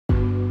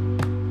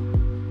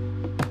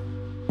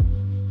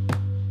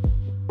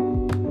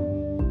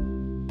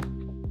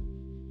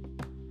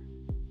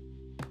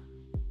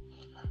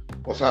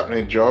What's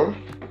happening, Joe?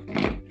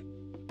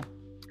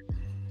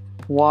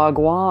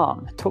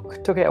 Wagwan.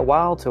 Took it a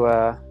while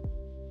to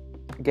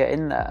get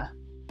in there.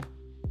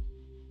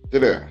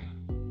 Did it?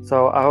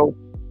 So I hope.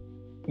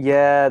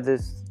 Yeah,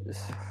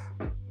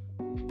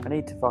 I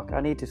need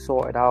to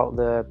sort it out.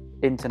 The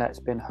internet's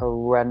been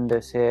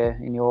horrendous here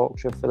in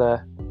Yorkshire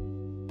for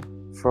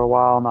a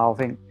while now. I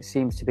think it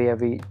seems to be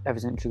ever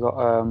since you got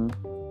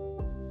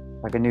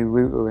like a new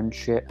router and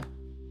shit.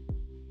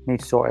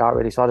 Need to sort it out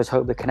really. So I just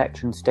hope the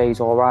connection stays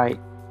all right.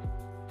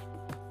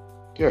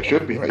 Yeah, it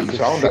should be, mate.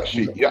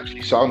 You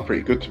actually sound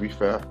pretty good, to be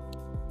fair.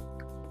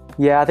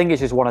 Yeah, I think it's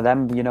just one of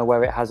them,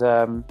 where it has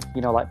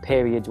like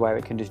periods where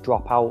it can just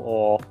drop out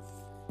or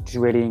just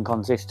really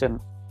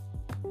inconsistent.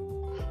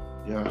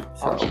 Yeah,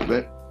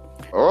 absolutely.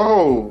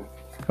 Oh,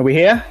 are we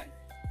here?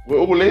 We're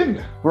all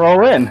in. We're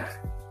all in.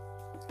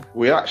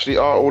 We actually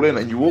are all in,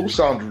 and you all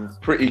sound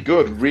pretty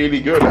good,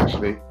 really good,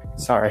 actually.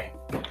 Sorry.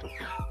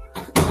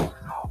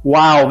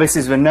 Wow, this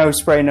is the No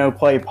Spray No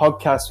Play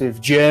podcast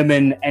with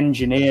German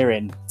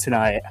engineering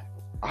tonight.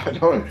 I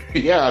know.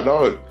 Yeah, I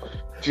know.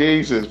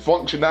 Jesus,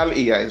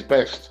 functionality at its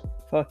best.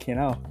 Fucking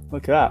hell.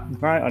 Look at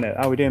that. Right on it.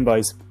 How we doing,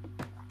 boys?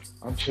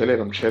 I'm chilling.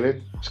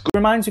 It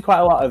reminds me quite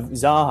a lot of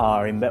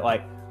Zaha in that,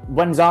 like,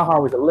 when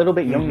Zaha was a little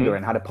bit younger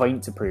and had a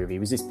point to prove, he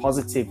was this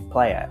positive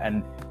player,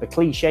 and the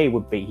cliche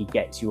would be he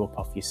gets you up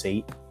off your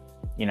seat.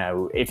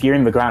 If you're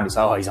in the ground, it's,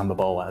 he's on the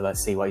ball.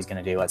 Let's see what he's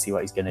going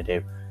to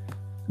do.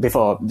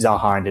 Before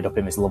Zaha ended up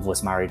in this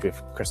loveless marriage with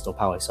Crystal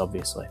Palace,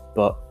 obviously.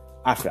 But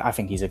I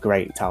think he's a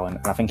great talent,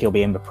 and I think he'll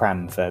be in the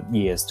Prem for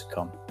years to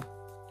come.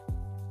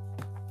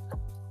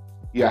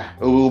 Yeah,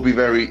 it'll be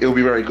very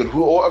good.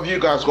 What have you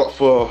guys got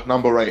for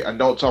number 8? And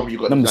don't tell me you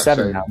got number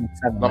 7 now.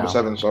 Number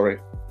 7, sorry.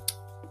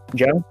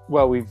 Joe?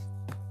 Well,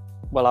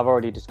 I've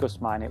already discussed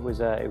mine. It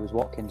was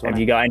Watkins. Have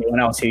you got anyone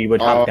else who you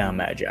would have down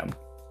there, Joe?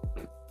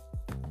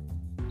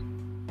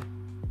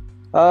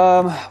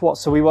 What?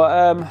 So we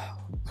were.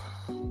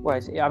 Well,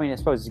 I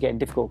suppose it's getting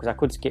difficult because I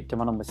could skip to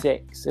my number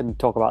 6 and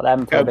talk about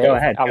them for a bit. Go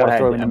ahead. I want to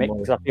throw in the mix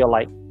because I feel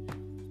like.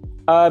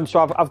 So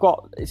I've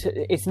got.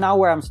 It's now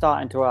where I'm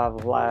starting to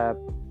have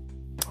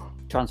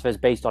transfers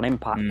based on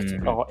impact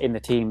in the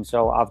team.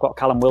 So I've got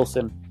Callum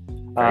Wilson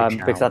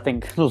because I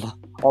think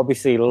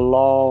obviously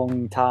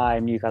long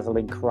time Newcastle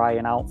have been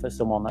crying out for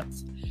someone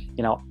that's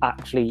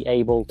actually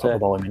able to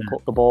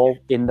put the ball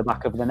in the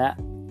back of the net.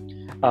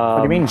 What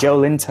do you mean Joe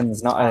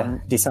Linton's not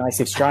a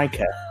decisive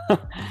striker?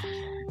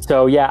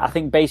 So yeah, I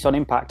think based on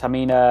impact, what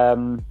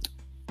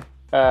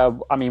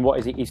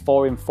is it? He's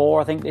 4 in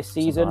 4, I think, this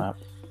season.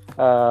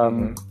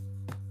 I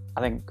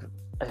think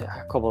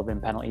a couple have been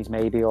penalties,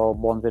 maybe, or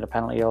one's been a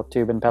penalty, or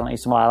 2 been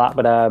penalties, something like that.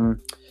 But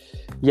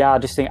I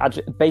just think,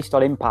 based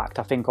on impact,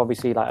 I think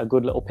obviously like a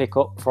good little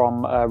pickup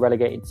from a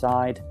relegated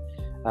side.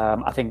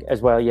 I think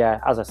as well,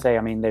 yeah, as I say,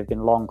 they've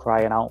been long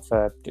crying out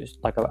for just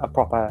like a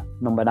proper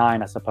number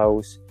 9, I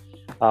suppose.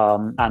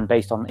 And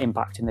based on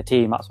impact in the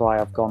team, that's why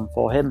I've gone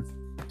for him.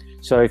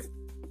 So if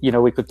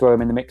we could throw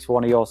him in the mix for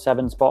one of your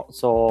 7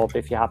 spots, or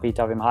if you're happy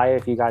to have him higher,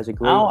 if you guys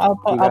agree. I'll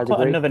put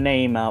another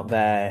name out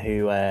there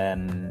who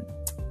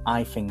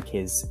I think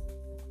is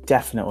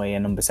definitely a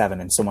number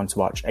 7 and someone to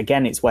watch.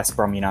 Again, it's West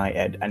Brom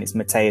United, and it's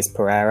Mateus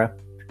Pereira.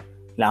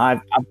 Now,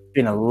 I've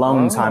been a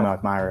long time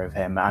admirer of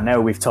him. I know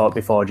we've talked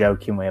before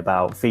jokingly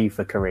about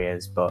FIFA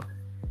careers, but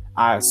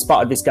I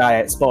spotted this guy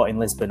at Sporting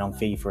Lisbon on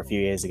FIFA a few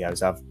years ago,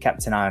 so I've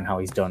kept an eye on how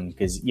he's done,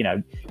 because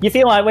you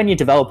feel like when you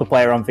develop a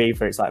player on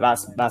FIFA, it's like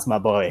that's my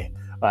boy.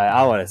 Like,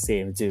 I want to see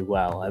him do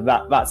well, and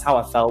that's how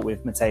I felt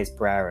with Mateus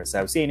Pereira.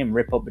 So seeing him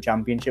rip up the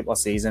Championship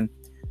last season,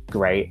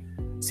 great.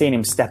 Seeing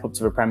him step up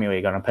to the Premier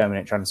League on a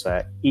permanent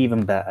transfer,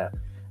 even better.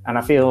 And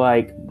I feel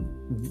like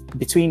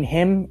between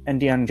him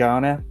and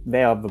Diangana,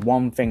 they are the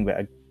one thing that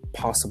are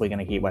possibly going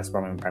to keep West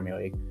Brom in the Premier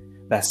League.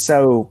 They're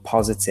so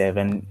positive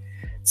and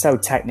so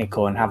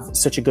technical and have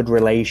such a good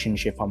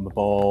relationship on the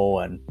ball,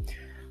 and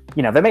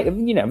they're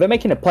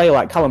making a player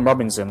like Callum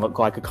Robinson look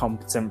like a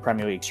competent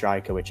Premier League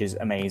striker, which is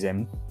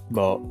amazing.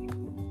 But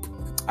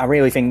I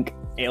really think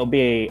it'll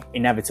be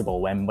inevitable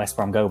when West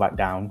Brom go back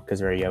down, because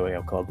they're a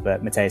yo-yo club,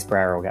 but Mateus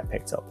Pereira will get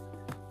picked up.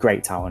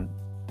 Great talent.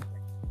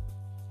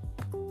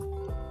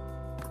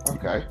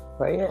 Okay.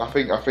 I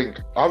think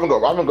I haven't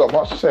got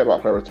much to say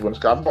about Pereira, to be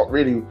honest. I've not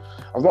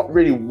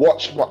really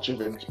watched much of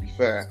him, to be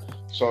fair.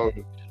 So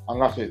I'm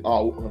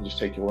gonna just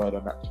take your word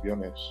on that, to be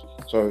honest.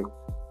 So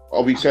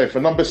I'll be saying for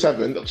number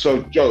 7.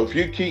 So Joe, if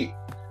you keep,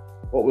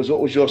 what was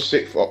your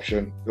 6th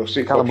option? Your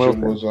 6th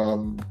option was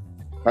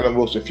Callum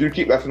Wilson. If you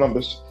keep that for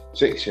number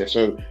 6 here,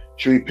 so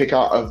should we pick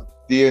out of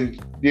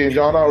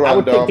Diangana? I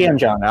would pick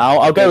Diangana.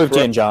 I'll go with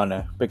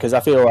Diangana, because I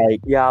feel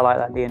like I like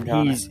that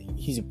Diangana.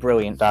 He's a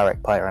brilliant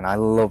direct player, and I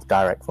love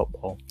direct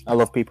football. I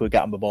love people who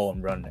get on the ball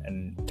and run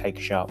and take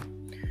a shot.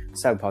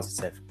 So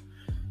positive.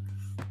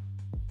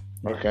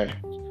 Okay.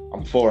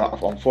 I'm 4 out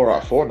of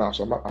 4 now,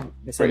 so I'm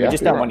so we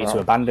just don't want you to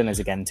abandon us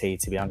again, T,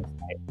 to be honest.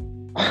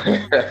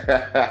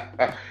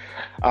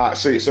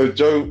 So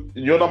Joe,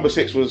 your number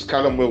 6 was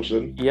Callum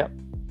Wilson. Yep.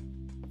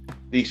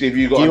 DC, have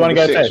you got? Do you want to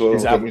go first?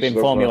 Because I've been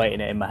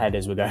formulating it in my head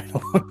as we're going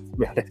along.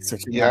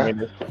 Yeah.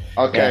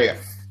 Okay. Yeah.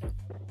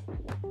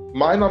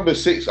 My number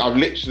 6, I've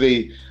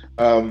literally,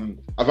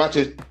 I've had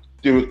to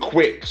do a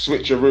quick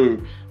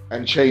switcheroo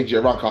and change it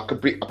around. I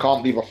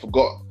can't believe I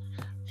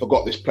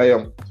forgot this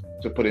player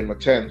to put in my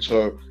 10.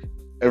 So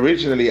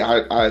originally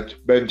I had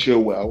Ben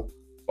Chilwell,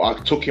 but I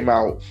took him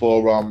out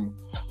for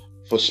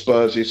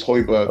Spurs'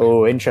 Højbjerg.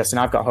 Oh, interesting.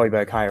 I've got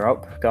Højbjerg higher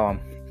up. Go on.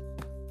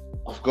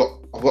 I've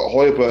got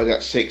Højbjerg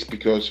at 6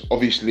 because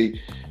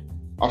obviously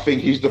I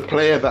think he's the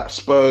player that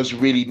Spurs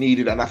really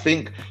needed, and I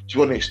think, to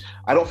be honest,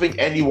 I don't think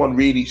anyone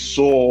really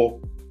saw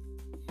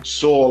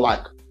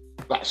like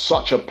that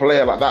such a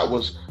player like that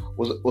was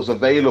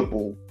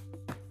available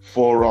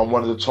for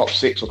one of the top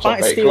 6 or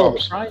top 8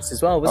 clubs. Price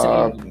as well,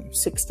 wasn't it?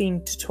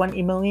 16 to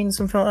 20 million,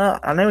 something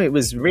like that. I know it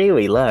was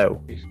really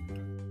low.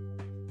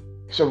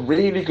 It's a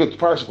really good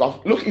price.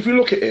 Look, if you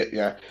look at it,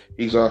 yeah,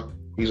 he's a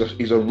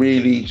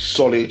really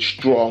solid,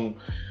 strong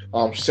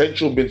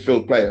central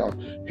midfield player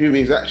who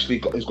is actually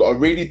he's got a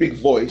really big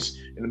voice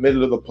in the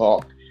middle of the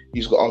park.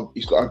 He's got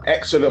an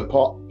excellent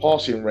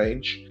passing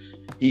range.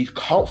 He's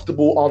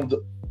comfortable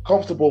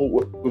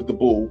with the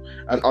ball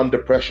and under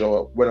pressure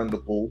when on the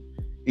ball.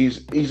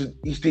 He's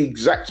the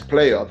exact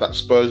player that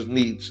Spurs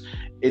needs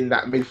in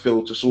that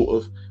midfield to sort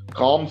of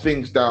calm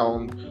things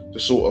down, to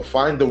sort of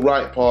find the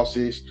right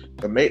passes,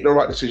 to make the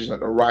right decisions at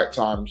the right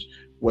times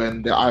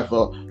when they're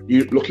either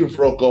looking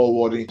for a goal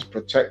or they need to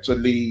protect a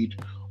lead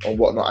or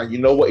whatnot. And you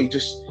know what?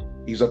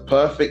 He's a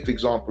perfect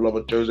example of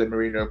a Jose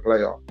Mourinho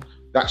player.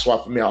 That's why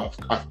for me, I've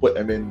put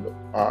him in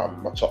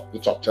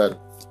the top 10.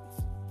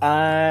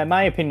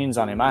 My opinions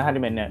on him, I had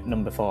him in at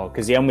number 4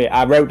 because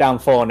I wrote down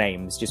 4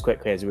 names just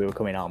quickly as we were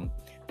coming on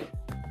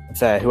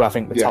for who I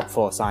think the top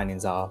 4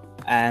 signings are.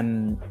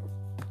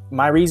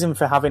 My reason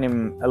for having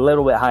him a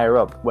little bit higher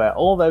up were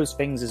all those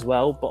things as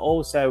well, but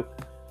also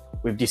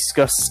we've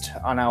discussed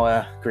on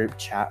our group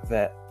chat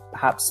that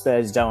perhaps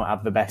Spurs don't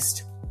have the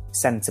best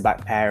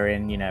centre-back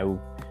pairing, you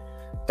know,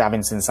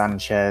 Davinson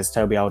Sanchez,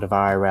 Toby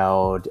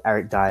Alderweireld,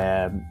 Eric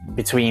Dyer.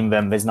 Between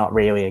them, there's not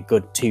really a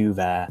good 2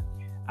 there.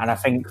 And I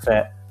think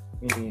that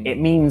it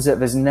means that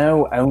there's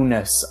no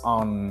onus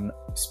on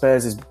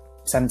Spurs'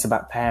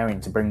 centre-back pairing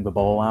to bring the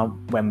ball out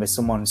when there's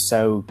someone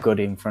so good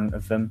in front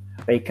of them.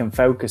 They can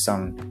focus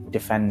on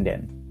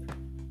defending.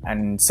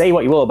 And say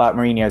what you will about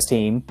Mourinho's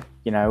team,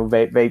 you know,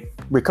 they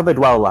recovered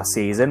well last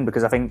season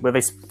because I think with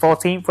his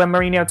 14th when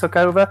Mourinho took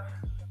over,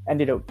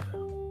 ended up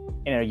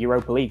in a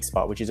Europa League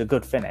spot, which is a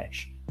good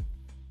finish.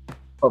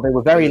 But they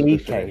were very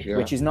leaky,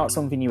 which is not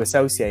something you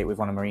associate with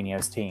one of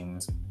Mourinho's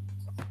teams.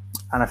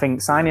 And I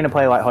think signing a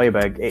player like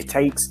Højbjerg, it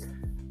takes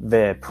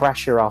the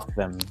pressure off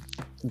them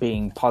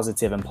being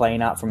positive and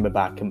playing out from the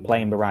back and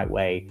playing the right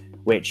way,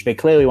 which they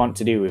clearly want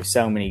to do with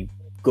so many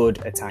good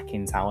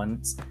attacking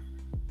talents.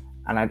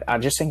 And I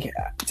just think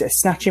to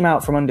snatch him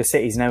out from under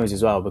City's nose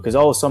as well, because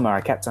all summer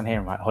I kept on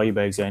hearing like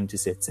Højbjerg's going to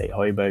City,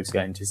 Højbjerg's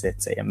going to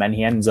City, and then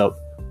he ends up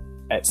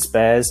at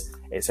Spurs.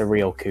 It's a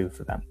real coup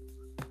for them.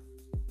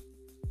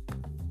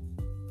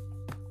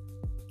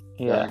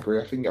 Yeah, I agree.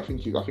 I think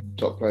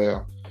top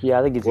player. Yeah,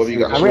 I think it's. I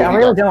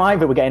really don't like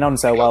that we're getting on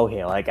so well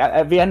here. Like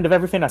at the end of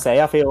everything I say,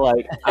 I feel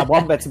like I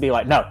want there to be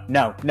like no.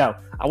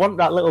 I want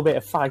that little bit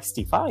of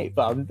feisty fight,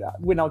 but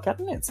we're not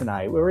getting it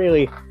tonight. We're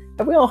really.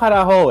 Have we all had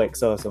our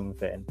Horlicks or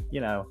something?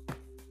 You know.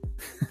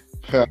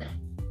 Yeah.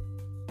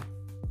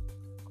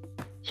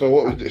 So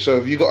what? So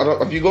have you got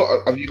a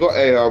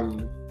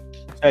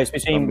So it's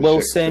between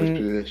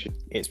Wilson.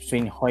 It's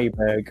between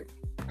Højbjerg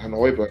and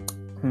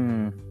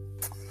Højbjerg.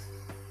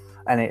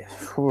 And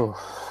it's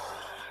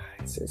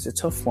a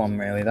tough one,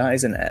 really. That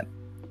isn't it.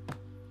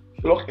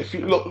 Look, if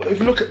you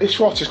look at this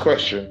hottest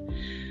question,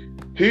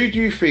 who do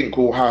you think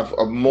will have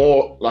a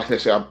more, like I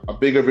say, a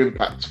bigger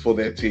impact for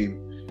their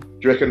team? Do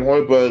you reckon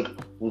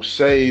Højbjerg will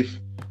save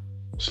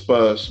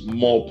Spurs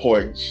more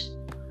points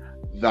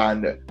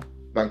than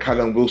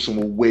Callum Wilson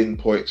will win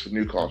points for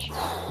Newcastle?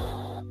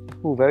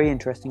 Oh, very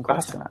interesting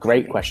question. That's a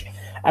great question.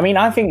 I mean,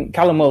 I think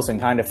Callum Wilson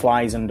kind of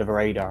flies under the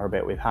radar a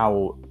bit with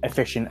how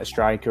efficient a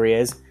striker he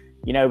is.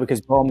 You know, because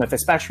Bournemouth,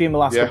 especially in the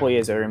last couple of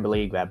years they were in the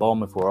league, where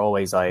Bournemouth were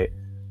always like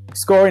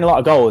scoring a lot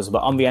of goals,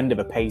 but on the end of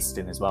a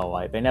pasting as well.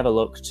 Like they never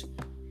looked,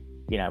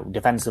 you know,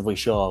 defensively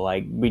sure.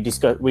 Like we've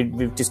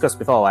discussed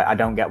before. Like I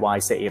don't get why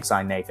City have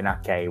signed Nathan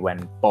Ake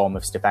when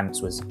Bournemouth's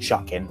defence was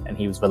shocking and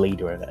he was the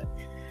leader of it.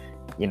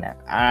 You know,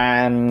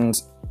 and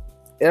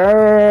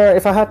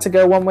if I had to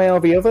go one way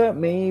or the other,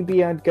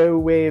 maybe I'd go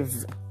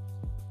with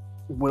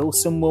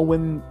Wilson will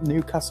win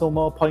Newcastle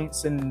more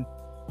points than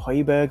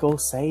Højbjerg will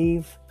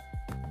save.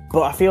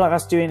 But I feel like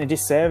that's doing a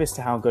disservice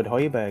to how good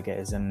Højbjerg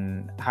is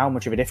and how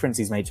much of a difference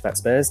he's made to that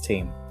Spurs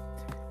team.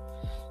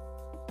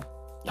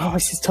 Oh,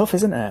 this is tough,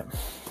 isn't it?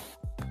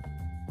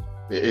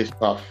 It is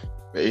tough.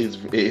 It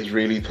is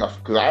really tough.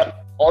 Because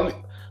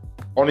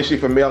honestly,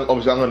 for me, I'm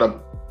going to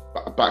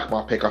back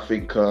my pick. I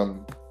think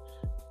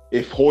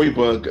if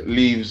Højbjerg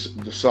leaves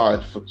the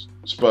side for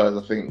Spurs,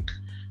 I think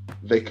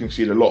they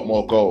concede a lot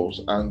more goals.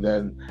 And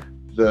then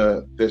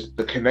there's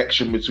the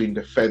connection between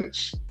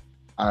defence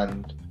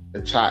and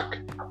attack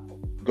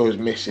goes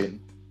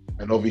missing,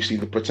 and obviously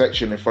the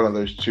protection in front of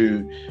those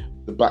two,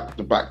 the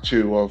back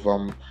two of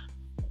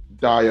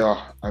Dyer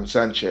and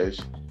Sanchez,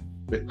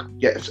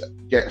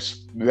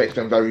 makes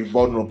them very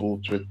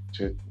vulnerable to.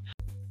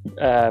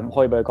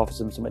 Højbjerg offers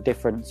them something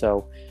different,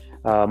 so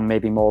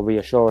maybe more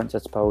reassurance, I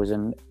suppose,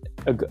 and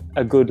a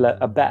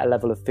better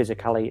level of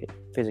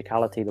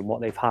physicality than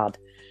what they've had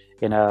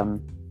in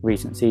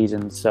recent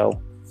seasons. So,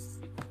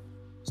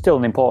 still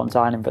an important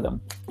signing for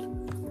them.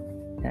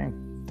 Okay.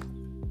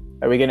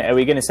 Are we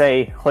gonna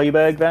say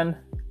Højbjerg then,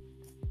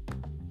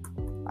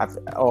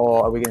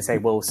 or are we gonna say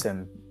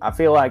Wilson? I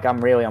feel like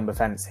I'm really on the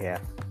fence here.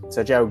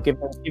 So, Joe, give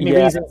me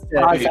reasons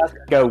to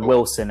go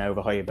Wilson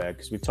over Højbjerg,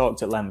 because we've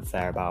talked at length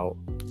there about.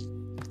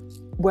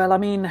 Well, I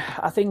mean,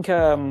 I think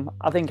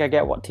I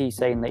get what T's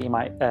saying, that he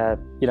might,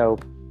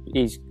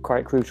 he's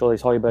quite crucial,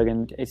 is Højbjerg,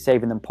 and is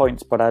saving them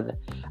points. But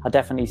I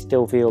definitely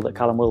still feel that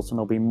Callum Wilson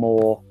will be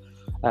more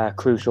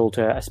crucial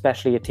to,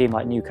 especially a team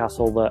like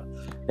Newcastle, that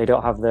they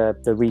don't have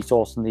the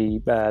resource and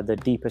the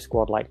deeper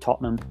squad like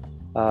Tottenham,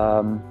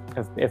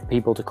 of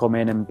people to come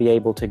in and be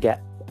able to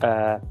get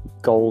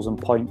goals and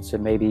points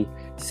and maybe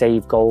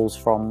save goals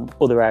from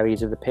other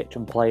areas of the pitch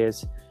and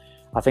players.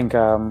 I think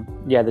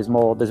there's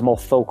more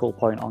focal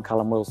point on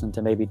Callum Wilson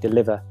to maybe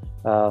deliver,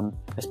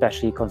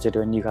 especially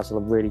considering Newcastle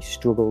have really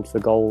struggled for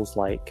goals.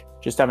 Like,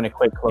 just having a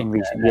quick look in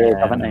recent years,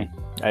 haven't they?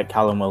 At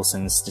Callum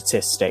Wilson's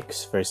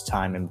statistics for his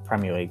time in the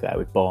Premier League there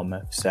with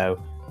Bournemouth.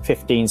 So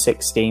 15,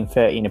 16,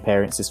 13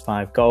 appearances,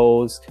 5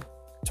 goals,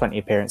 20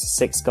 appearances,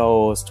 6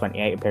 goals,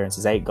 28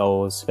 appearances, 8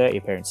 goals, 30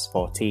 appearances,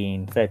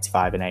 14,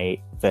 35 and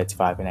 8,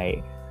 35 and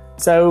 8.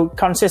 So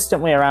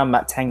consistently around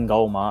that 10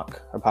 goal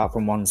mark, apart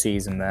from one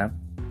season there.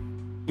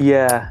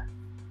 Yeah.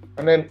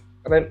 And then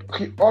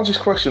answer this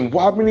question: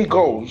 how many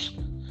goals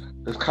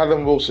does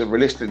Callum Wilson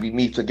realistically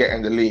need to get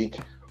in the league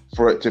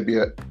for it to be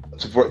a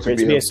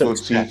good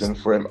season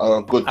for him,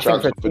 a good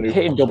transfer for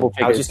Newcastle? Hitting double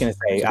figures. I was just going to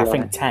say, I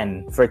think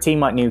 10 for a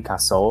team like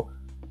Newcastle,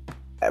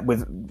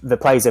 with the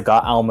players they've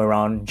got: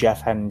 Almiron,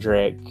 Jeff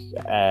Hendrick,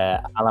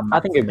 Alan.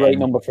 I think a great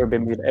number for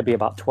him would be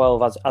about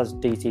 12, as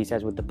DT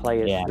says, with the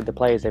players. Yeah. With the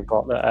players they've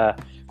got that are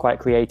quite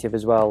creative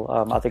as well.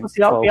 I think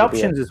the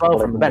options as well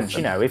from the bench.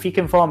 You know, if you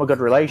can form a good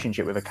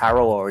relationship with a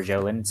Carroll or a Joe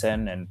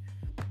Linton, and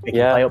they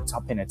can play up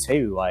top in a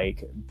 2,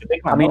 like the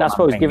big man. I mean, I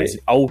suppose given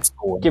old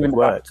school, given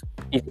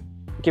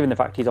the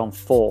fact he's on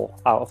 4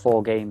 out of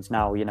 4 games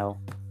now, you know,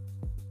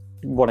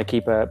 want to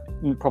keep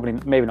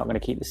maybe not going to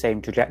keep the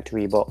same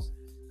trajectory, but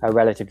a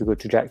relatively good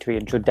trajectory,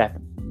 and should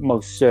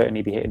most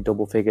certainly be hitting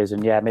double figures,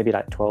 and maybe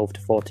like 12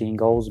 to 14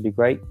 goals would be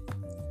great.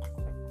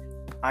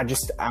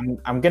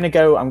 I'm gonna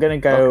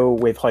go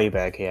with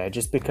Højbjerg here,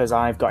 just because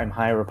I've got him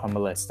higher up on the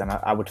list, and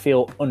I would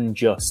feel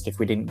unjust if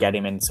we didn't get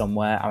him in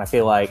somewhere. And I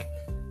feel like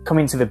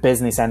coming to the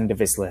business end of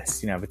this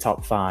list, you know, the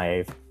top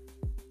 5,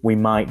 we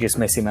might just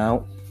miss him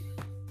out.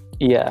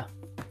 Yeah.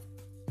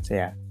 So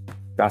yeah,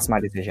 that's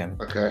my decision.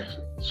 Okay,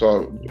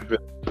 so.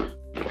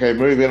 Okay,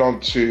 moving on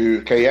to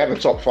the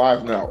top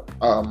 5 now.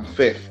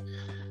 5th.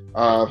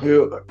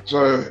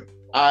 So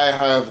I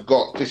have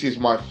got. This is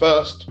my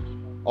first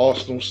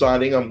Arsenal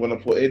signing I'm going to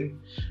put in.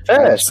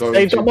 First,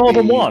 they've got more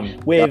than one.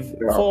 With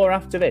 4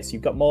 after this,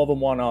 you've got more than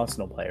one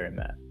Arsenal player in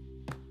there.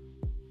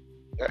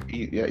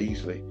 Yeah,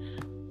 easily.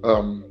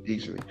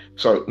 Easily.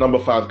 So number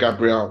 5,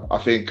 Gabriel. I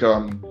think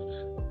from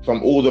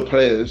all the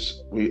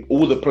players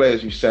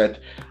you said,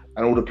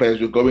 and all the players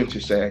we're going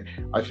to say,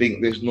 I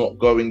think there's not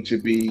going to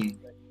be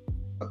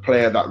a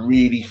player that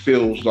really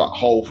fills that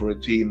hole for a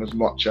team as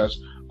much as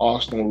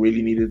Arsenal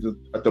really needed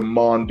a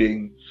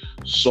demanding,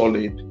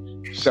 solid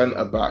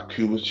centre-back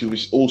who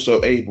was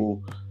also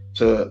able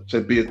to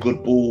be a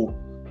good ball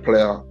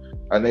player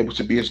and able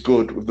to be as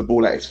good with the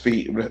ball at his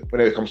feet when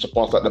it comes to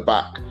pass at the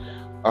back.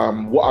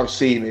 What I've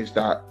seen is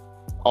that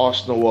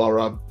Arsenal are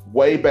a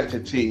way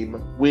better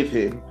team with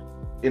him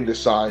in the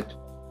side,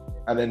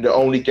 and then the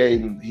only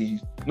game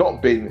he's not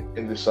been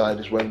in the side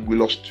is when we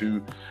lost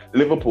to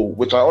Liverpool,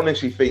 which I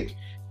honestly think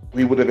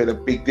we would have been a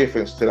big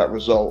difference to that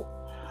result.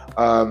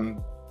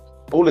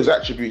 All his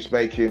attributes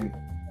make him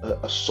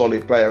a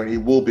solid player, and he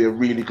will be a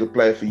really good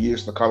player for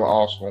years to come at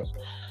Arsenal.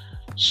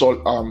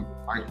 So,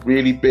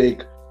 really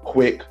big,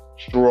 quick,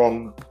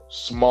 strong,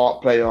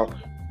 smart player,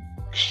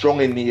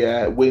 strong in the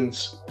air,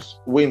 wins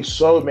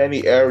so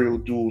many aerial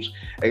duels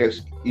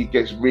against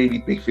really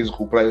big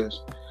physical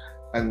players,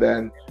 and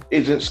then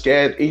isn't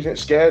scared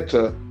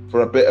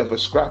for a bit of a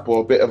scrap or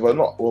a bit of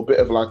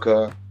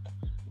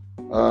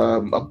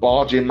a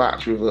barging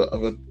match with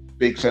a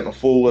big centre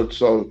forward.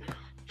 So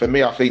for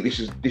me, I think this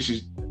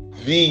is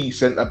the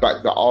centre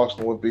back that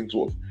Arsenal have been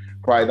sort of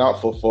crying out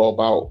for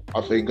about,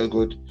 I think, a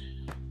good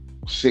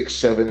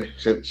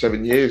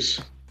 6-7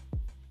 years.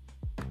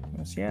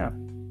 Yeah,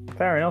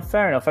 fair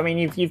enough. I mean,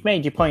 you've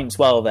made your points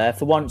well there.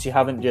 For once, you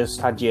haven't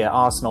just had your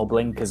Arsenal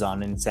blinkers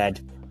on and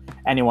said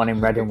anyone in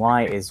red and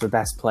white is the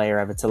best player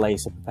ever to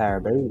lace up a pair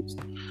of boots.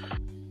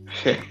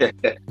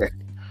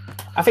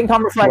 I think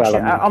on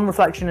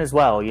reflection as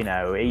well, you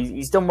know,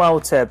 he's done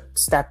well to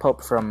step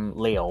up from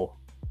Lille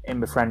in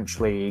the French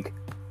league.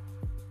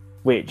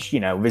 which,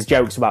 there's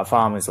jokes about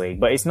Farmers League,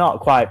 but it's not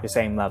quite the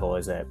same level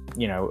as it,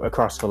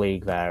 across the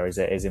league there as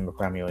it is in the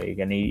Premier League.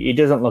 And he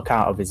doesn't look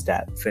out of his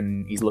depth,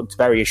 and he's looked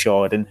very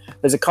assured. And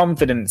there's a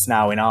confidence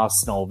now in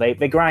Arsenal.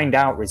 They grind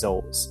out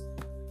results,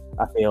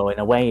 I feel, in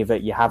a way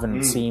that you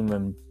haven't seen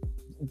them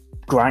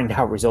grind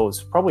out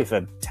results probably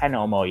for 10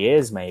 or more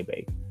years,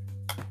 maybe.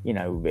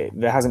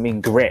 There hasn't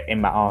been grit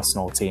in that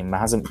Arsenal team. There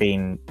hasn't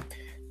been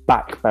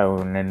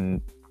backbone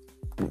and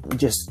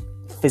just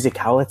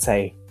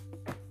physicality.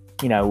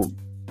 No,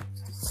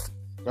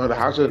 there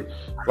hasn't.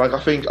 Like, I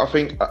think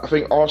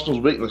Arsenal's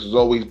weakness has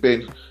always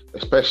been,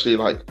 especially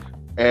like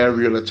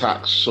aerial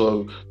attacks.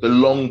 So the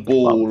long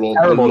ball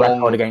or the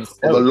long against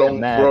the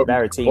long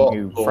they're a team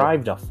who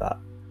thrived off that.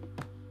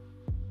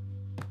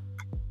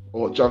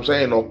 What I'm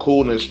saying, or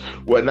corners,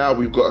 where now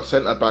we've got a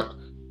centre back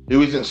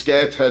who isn't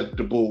scared to head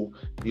the ball.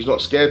 He's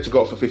not scared to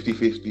go for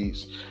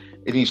 50-50s,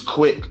 and he's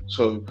quick.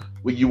 So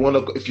if you want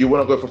to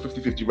go for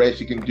 50-50 race,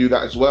 he can do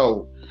that as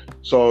well.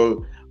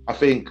 So I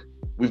think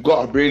we've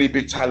got a really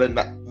big talent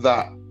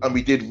that and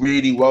we did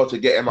really well to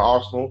get him at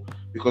Arsenal,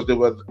 because there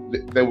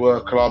were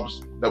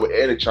clubs that were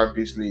in the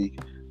Champions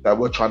League that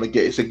were trying to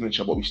get his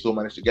signature, but we still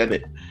managed to get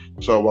it.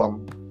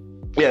 So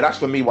that's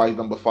for me why he's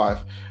number 5.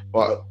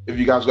 But if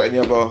you guys got any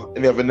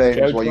other names,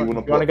 Joe, why you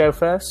want to go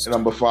first?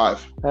 Number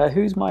 5.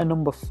 Who's my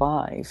number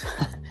 5?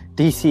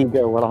 DC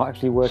go while I'm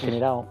actually working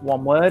it out.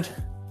 One word: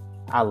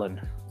 Alan.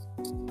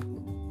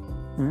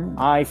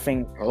 I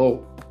think.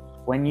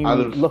 When you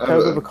look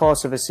over the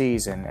course of a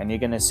season and you're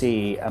going to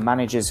see a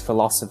manager's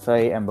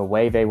philosophy and the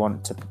way they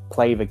want to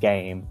play the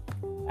game,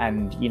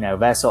 and,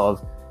 they're sort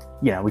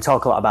of, we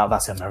talk a lot about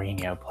that's a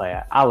Mourinho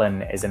player.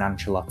 Alan is an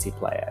Ancelotti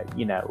player.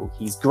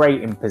 He's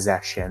great in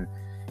possession.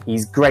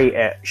 He's great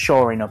at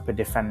shoring up a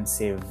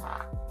defensive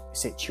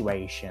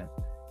situation.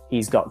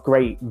 He's got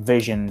great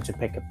vision to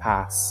pick a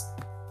pass.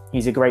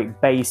 He's a great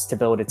base to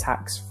build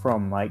attacks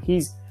from. Like,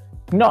 he's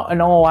not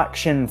an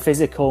all-action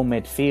physical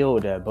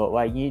midfielder, but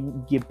like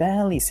you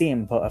barely see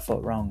him put a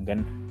foot wrong.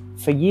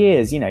 And for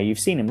years, you've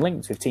seen him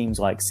linked with teams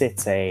like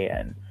City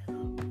and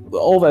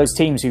all those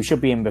teams who should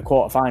be in the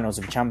quarterfinals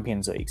of the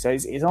Champions League. So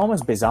it's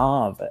almost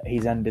bizarre that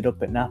he's ended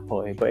up at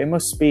Napoli, but it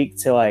must speak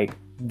to like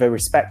the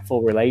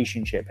respectful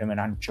relationship him and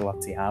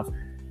Ancelotti have.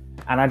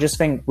 And I just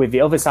think with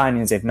the other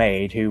signings they've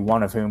made,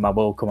 one of whom I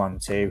will come on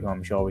to, who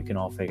I'm sure we can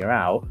all figure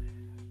out,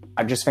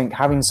 I just think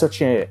having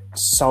such a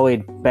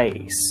solid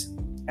base,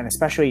 and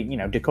especially,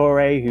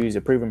 Decore, who's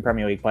a proven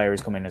Premier League player,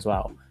 is coming as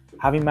well.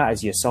 Having that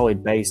as your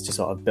solid base to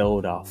sort of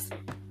build off,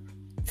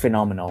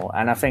 phenomenal.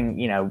 And I think,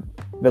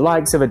 the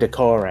likes of a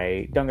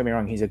Decore, don't get me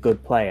wrong, he's a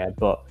good player,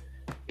 but,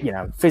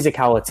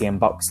 physicality and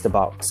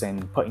box-to-box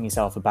and putting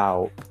yourself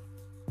about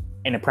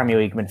in a Premier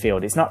League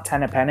midfield, it's not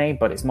 10 a penny,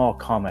 but it's more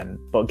common.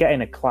 But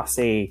getting a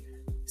classy,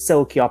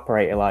 silky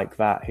operator like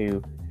that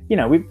who,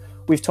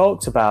 we've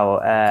talked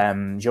about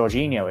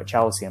Jorginho at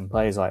Chelsea and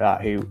players like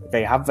that who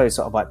they have those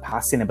sort of like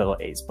passing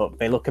abilities, but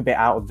they look a bit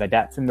out of their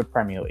depth in the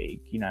Premier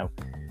League,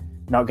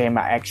 not getting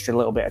that extra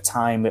little bit of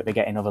time that they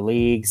get in other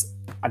leagues.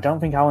 I don't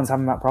think Alan's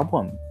having that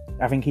problem.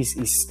 I think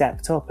he's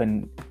stepped up,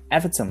 and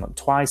Everton looked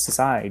twice the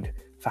side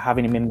for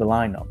having him in the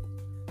lineup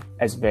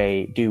as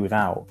they do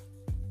without.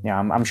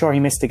 I'm sure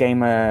he missed a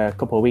game a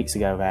couple of weeks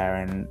ago there,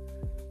 and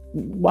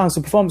whilst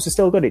the performance was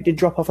still good, it did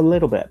drop off a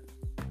little bit.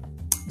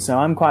 So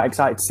I'm quite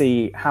excited to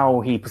see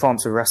how he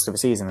performs for the rest of the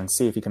season and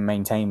see if he can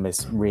maintain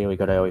this really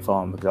good early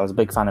form, because I was a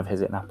big fan of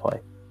his at Napoli.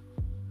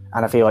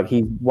 And I feel like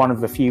he's one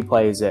of the few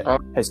players that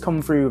has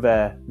come through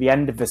the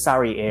end of the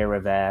Sarri era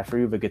there,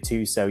 through the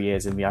Gattuso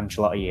years and the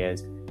Ancelotti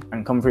years,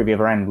 and come through the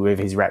other end with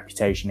his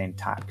reputation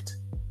intact.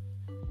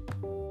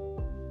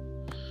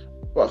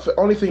 But the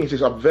only thing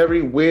is I'm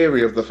very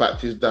wary of the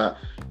fact is that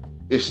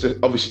it's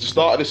obviously the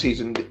start of the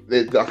season.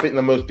 I think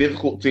the most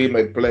difficult team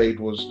they played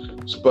was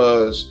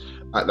Spurs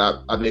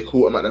and they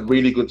caught them at a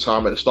really good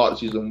time at the start of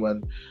the season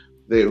when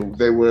they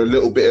were a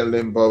little bit in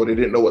limbo. They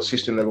didn't know what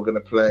system they were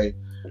going to play,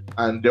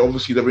 and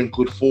they're in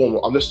good form.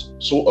 I'm just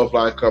sort of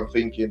like I'm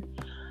thinking,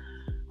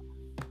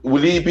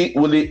 will he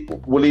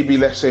be?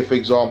 Let's say, for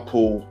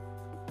example,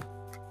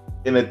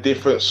 in a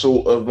different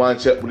sort of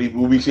mindset?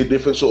 Will we see a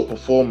different sort of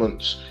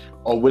performance?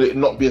 Or will it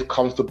not be as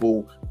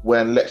comfortable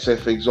when, let's say,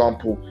 for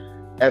example,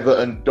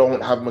 Everton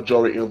don't have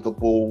majority of the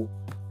ball?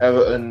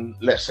 Everton,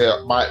 let's say,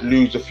 might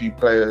lose a few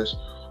players,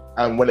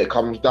 and when it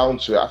comes down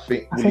to it, I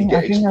think he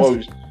get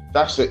exposed?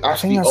 That's the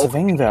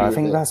thing, though. I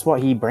think that's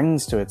what he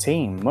brings to a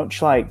team,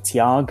 much like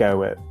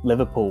Thiago at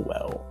Liverpool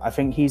will. I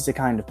think he's the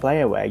kind of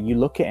player where you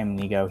look at him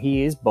and you go,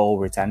 he is ball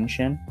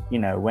retention.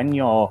 When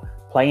you're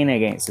playing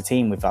against a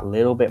team with that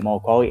little bit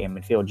more quality in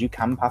midfield, you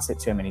can pass it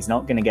to him and he's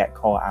not going to get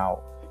caught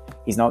out.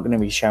 He's not going to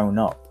be shown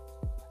up.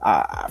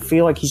 I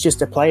feel like he's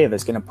just a player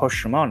that's going to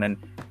push them on. And,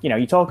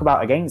 you talk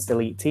about against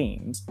elite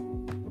teams,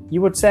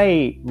 you would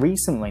say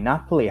recently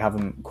Napoli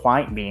haven't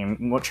quite been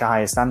much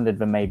higher standard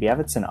than maybe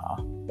Everton are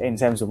in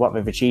terms of what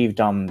they've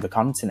achieved on the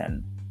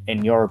continent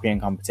in European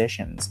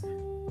competitions.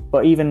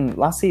 But even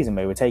last season,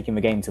 they were taking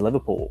the game to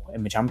Liverpool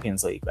in the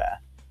Champions League there.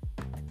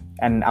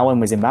 and Allen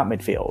was in that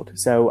midfield.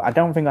 So I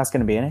don't think that's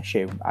going to be an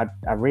issue.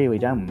 I really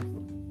don't.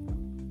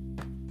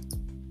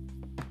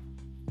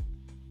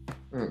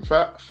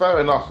 Fair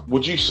enough.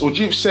 Would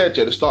you have said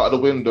at the start of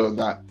the window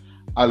that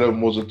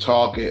Allen was a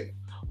target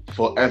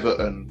for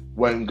Everton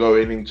when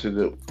going into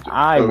the?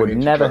 I would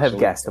never have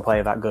guessed a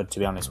player that good, to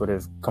be honest, would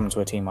have come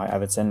to a team like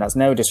Everton. That's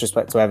no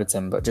disrespect to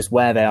Everton, but just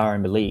where they are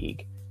in the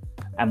league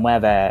and where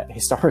their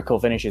historical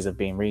finishes have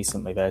been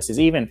recently versus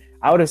even,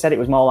 I would have said it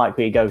was more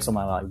likely to go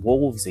somewhere like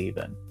Wolves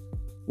even,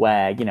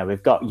 where, you know,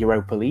 we've got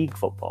Europa League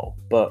football,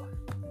 but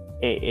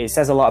it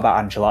says a lot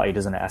about Ancelotti,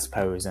 doesn't it, I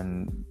suppose,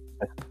 and...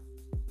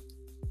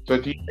 So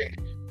do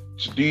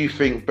you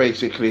think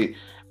basically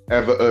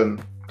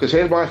Everton? Because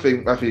here's my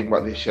thing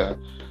about this year: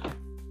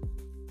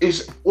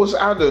 was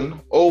Allen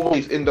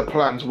always in the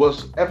plans?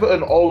 Was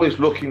Everton always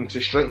looking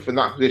to strengthen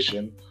that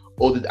position,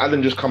 or did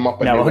Allen just come up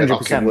and no,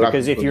 100%?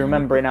 Because if you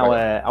remember in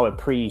our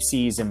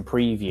pre-season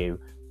preview,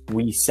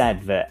 we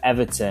said that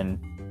Everton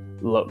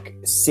look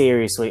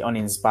seriously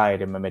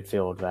uninspired in the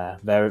midfield.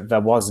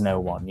 There was no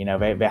one. You know,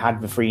 they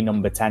had the 3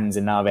 number 10s,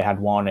 and now they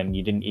had one, and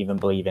you didn't even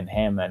believe in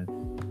him. And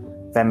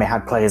then they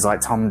had players like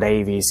Tom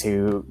Davies,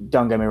 who,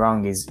 don't get me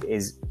wrong, his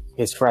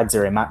threads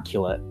are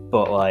immaculate,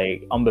 but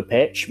like on the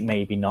pitch,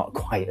 maybe not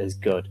quite as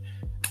good.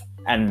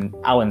 And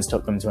Allen's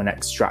took them to a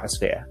next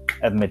stratosphere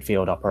of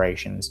midfield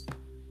operations.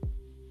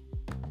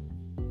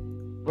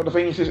 But the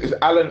thing is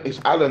Allen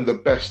the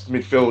best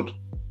midfielder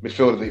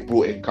they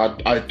brought in?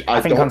 I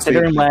think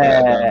considering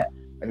where,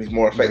 and he's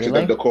more effective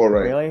than Decore.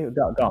 Really,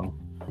 gone.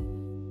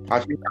 I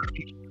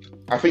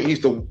think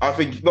he's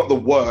not the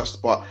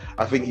worst, but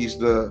I think he's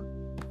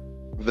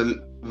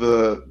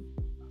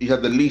he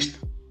had the least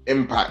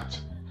impact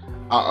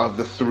out of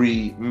the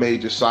 3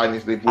 major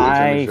signings they brought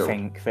in. I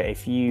think that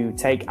if you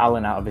take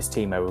Allen out of his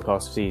team over the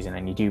course of the season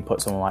and you do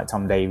put someone like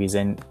Tom Davies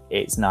in,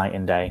 it's night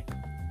and day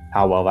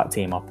how well that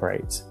team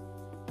operates,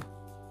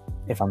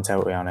 if I'm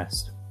totally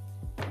honest,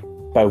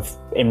 both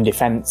in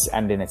defence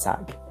and in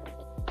attack.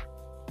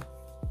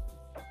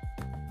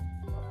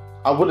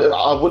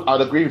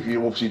 I'd agree with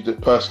you. Obviously, the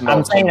personnel.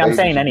 I'm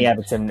saying any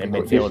Everton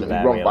midfielder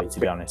there, really. To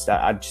be honest,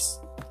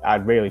 I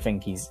really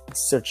think he's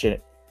such an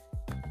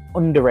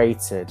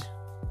underrated,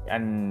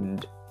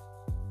 and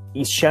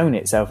he's shown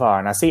it so far.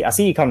 And I see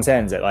your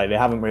concerns that like they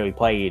haven't really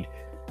played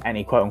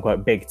any quote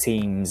unquote big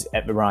teams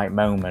at the right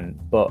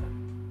moment. But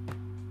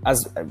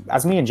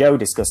as me and Joe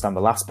discussed on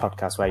the last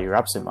podcast where you were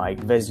absent,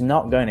 Mike, there's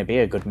not going to be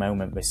a good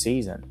moment this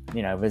season.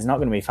 You know, there's not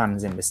going to be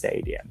fans in the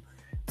stadium.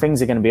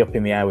 Things are going to be up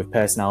in the air with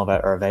personnel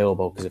that are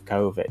available because of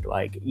COVID.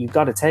 Like, you've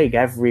got to take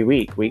every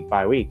week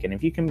by week, and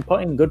if you can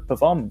put in good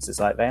performances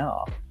like they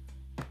are,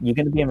 you're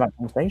going to be in that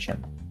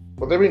conversation.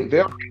 Well, they are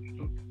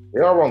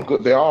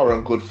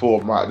in good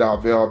form right now.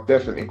 They are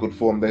definitely in good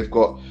form. They've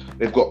got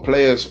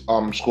players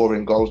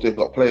scoring goals. They've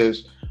got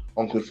players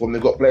on good form.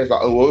 They've got players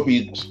like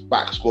Iwobi's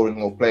back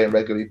scoring or playing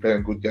regularly,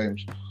 playing good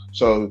games.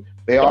 So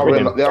they are to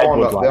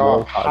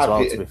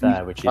be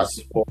fair, which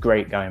is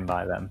great going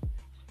by them.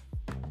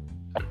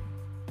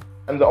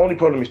 And the only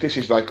problem is this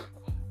is like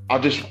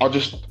I'm just not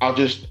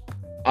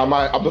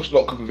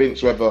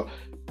convinced whether,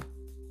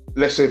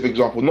 let's say for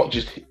example, not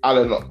just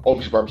Allen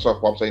obviously by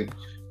himself, but I'm saying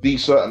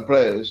these certain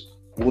players,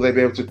 will they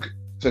be able to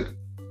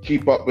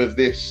keep up with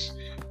this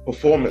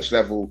performance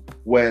level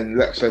when,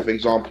 let's say for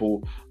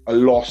example, a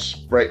loss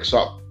breaks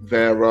up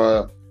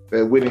their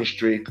winning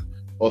streak,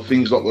 or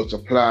things not go to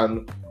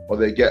plan, or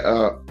they get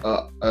a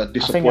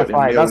disappointing.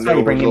 I think that's why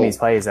you bring in these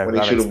players over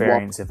that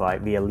experience of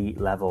like the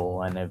elite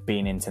level and of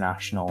being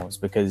internationals,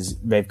 because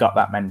they've got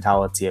that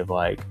mentality of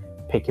like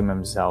picking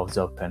themselves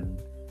up and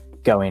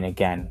going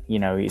again. You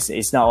know,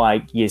 it's not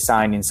like you're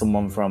signing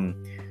someone from,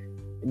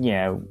 you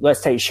know,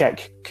 let's take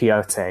Sheikh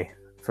Kouyaté,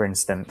 for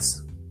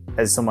instance,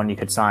 as someone you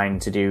could sign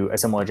to do a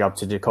similar job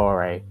to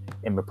Decore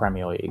in the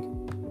Premier League.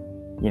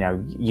 You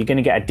know, you're going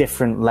to get a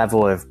different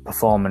level of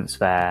performance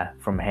there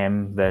from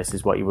him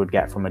versus what you would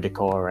get from a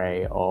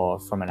Decore or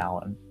from an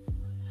Allen.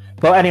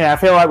 But anyway, I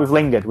feel like we've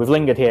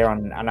lingered here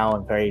on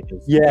Allen for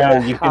ages.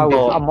 Yeah, you've been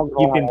bored out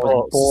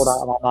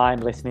of my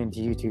mind listening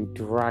to you two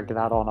drag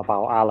that on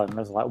about Allen. I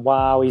was like,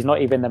 wow, he's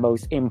not even the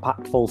most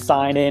impactful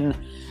signing.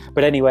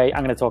 But anyway,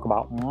 I'm going to talk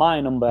about my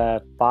number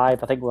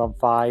 5. I think we're on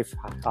 5.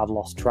 I've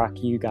lost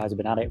track. You guys have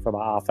been at it for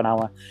about half an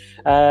hour.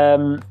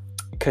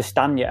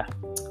 Castagna.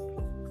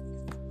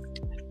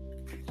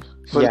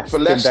 For Leicester,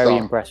 been very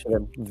impressed with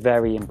him.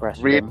 Very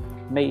impressed with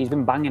him. Mate, he's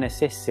been banging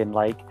assists in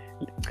like.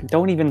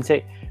 Don't even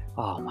say.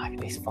 Oh my,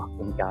 this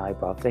fucking guy,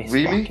 bro. This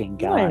fucking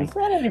guy.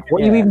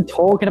 What are you even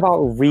talking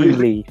about?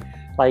 Really?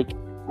 Like,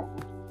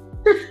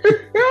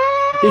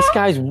 this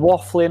guy's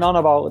waffling on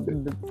about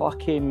the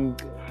fucking.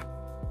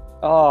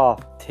 Oh,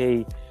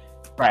 T.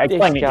 Right,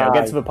 explain it, Joe.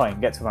 Get to the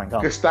point.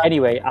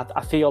 Anyway,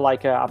 I feel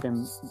like I've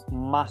been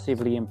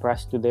massively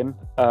impressed with him.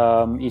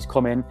 He's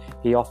come in.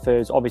 He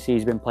offers. Obviously,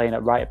 he's been playing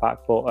at right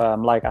back,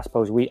 but like I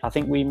suppose I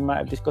think we might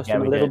have discussed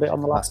him a little bit on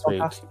the last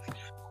podcast.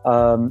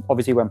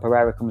 Obviously, when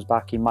Pereira comes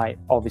back, he might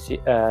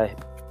obviously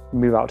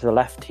move out to the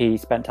left. He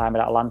spent time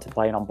at Atalanta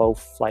playing on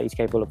both. Like, he's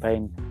capable of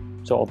playing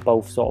sort of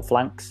both sort of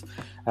flanks,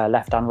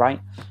 left and right.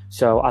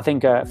 So I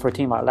think for a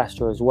team like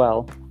Leicester as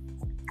well,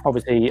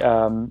 obviously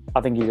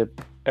I think he's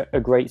a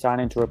great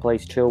signing to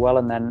replace Chilwell,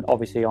 and then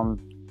obviously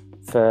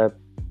for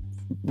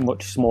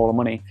much smaller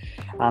money.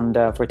 And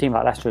for a team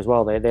like Leicester as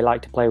well, they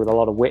like to play with a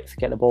lot of width,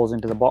 get the balls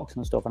into the box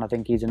and stuff, and I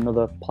think he's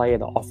another player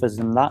that offers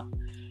them that.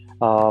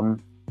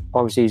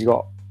 Obviously he's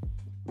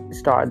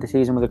started the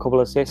season with a couple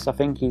of assists. I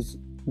think he's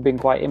been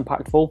quite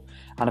impactful,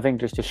 and I think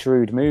just a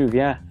shrewd move.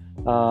 I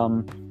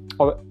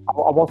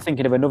was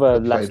thinking of another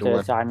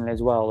Leicester signing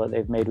as well that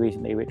they've made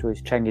recently, which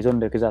was Cengiz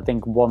Under, because I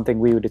think one thing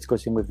we were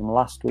discussing with them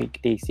last week,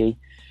 DC,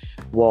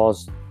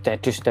 was they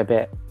just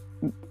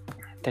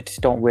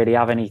don't really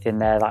have anything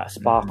there, like a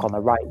spark on the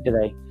right, do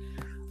they?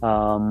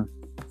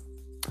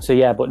 So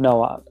yeah, but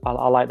no,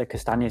 I like the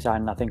Castagna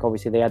signing. I think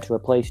obviously they had to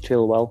replace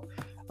Chilwell,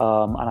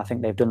 and I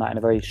think they've done that in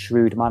a very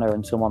shrewd manner,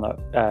 and someone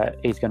that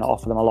is going to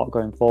offer them a lot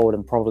going forward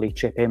and probably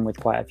chip in with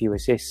quite a few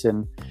assists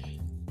and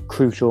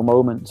crucial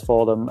moments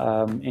for them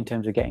in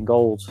terms of getting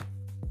goals.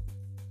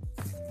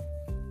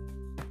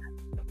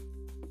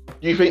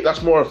 Do you think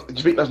that's more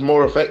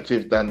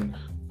effective than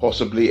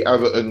possibly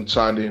Everton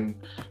signing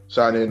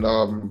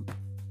Alan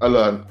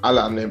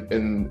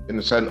in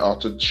the centre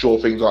to shore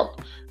things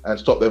up and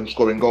stop them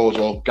scoring goals,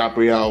 or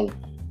Gabriel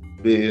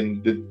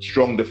being the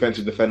strong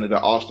defensive defender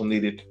that Arsenal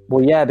needed?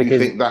 Well, yeah,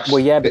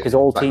 because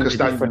all teams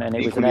are different, and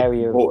it was an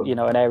area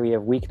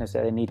of weakness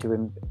that they need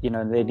to,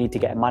 they need to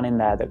get a man in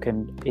there that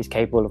is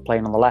capable of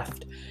playing on the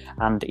left,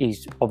 and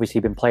he's obviously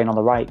been playing on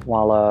the right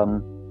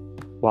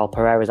while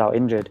Pereira's out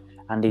injured,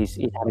 and he's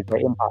had a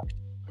great impact.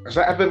 Has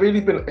that ever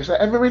really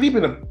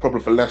been a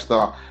problem for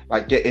Leicester,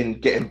 like getting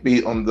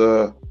beat on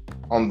the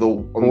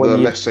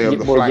flanks?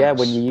 Yeah,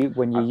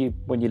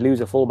 when you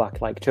lose a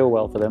fullback like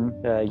Chilwell for them,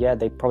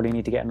 they probably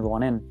need to get another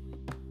one in.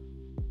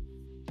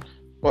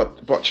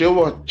 But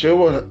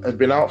Chilwell had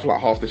been out for like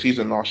half the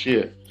season last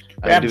year.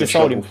 They have just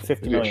sold him for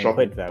 £50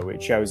 million though,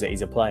 which shows that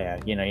he's a player.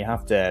 You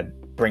have to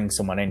bring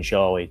someone in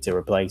surely to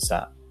replace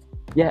that.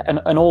 Yeah,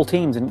 and all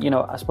teams, and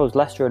I suppose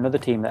Leicester are another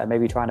team that are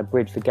maybe trying to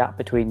bridge the gap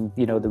between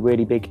the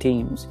really big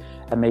teams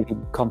and maybe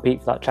compete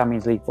for that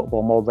Champions League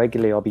football more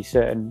regularly, or be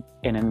certain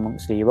in and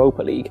amongst the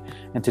Europa League.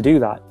 And to do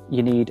that,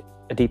 you need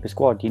a deeper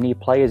squad. You need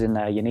players in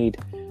there. You need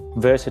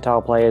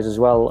versatile players as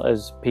well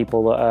as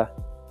people that are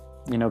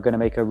going to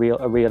make a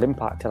real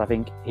impact. And I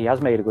think he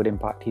has made a good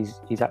impact. He's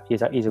a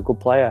good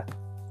player.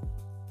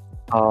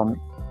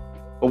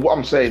 But what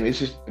I'm saying is,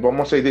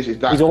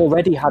 that he's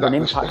already had an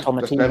impact on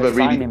the team that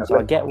signed him. So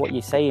I get what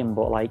you're saying,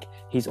 but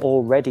he's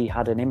already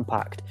had an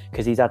impact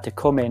because he's had to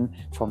come in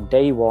from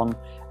day one,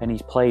 and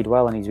he's played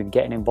well, and he's been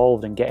getting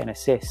involved and getting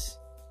assists.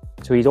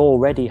 So he's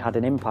already had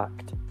an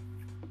impact. Do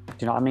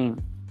you know what I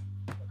mean?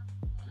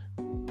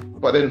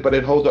 But then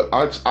hold up.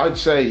 I'd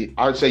say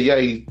yeah,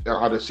 he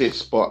had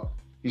assists, but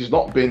he's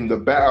not been the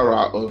better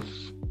out of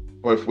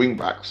both wing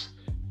backs.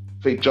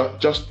 I think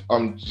is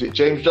it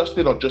James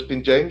Justin or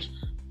Justin James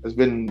has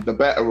been the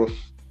better of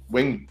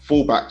wing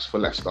fullbacks for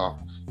Leicester.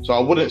 So I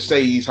wouldn't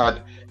say he's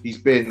been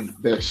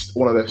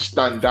one of the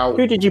standout.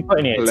 Who did you put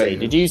in it?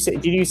 Did you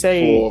say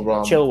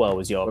Chilwell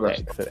was your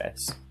pick for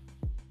this?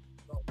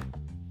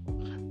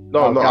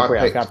 No, I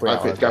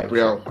picked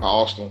Gabriel at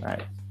Arsenal.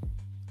 Right.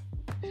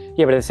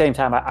 Yeah, but at the same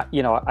time, I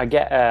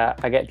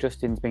get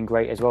Justin's been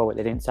great as well, but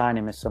they didn't sign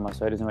him this summer,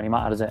 so it doesn't really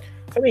matter, does it?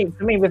 For me,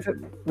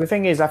 the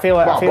thing is, I feel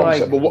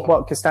like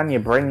what Castagna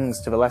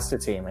brings to the Leicester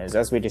team is,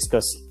 as we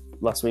discussed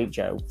last week,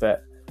 Joe,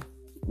 that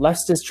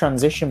Leicester's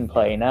transition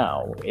play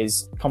now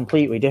is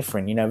completely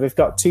different. We've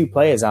got two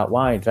players out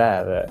wide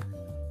there that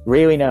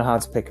really know how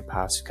to pick a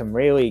pass, can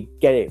really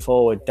get it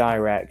forward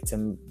direct,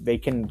 and they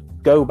can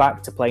go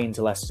back to playing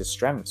to Leicester's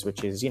strengths,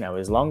 which is,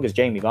 as long as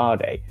Jamie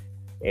Vardy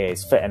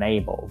is fit and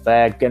able,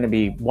 they're going to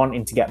be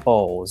wanting to get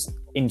balls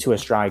into a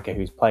striker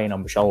who's playing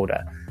on the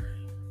shoulder.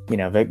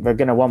 They're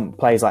going to want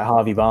players like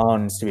Harvey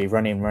Barnes to be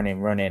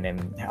running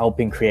and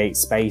helping create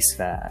space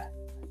there.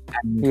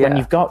 And when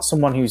you've got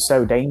someone who's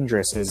so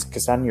dangerous as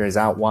Castagna is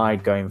out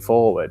wide going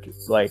forward,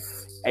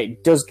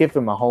 it does give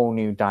them a whole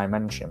new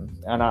dimension.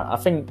 And I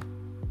think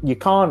you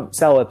can't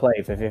sell a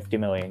play for 50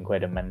 million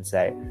quid and then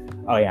say,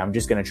 oh yeah, I'm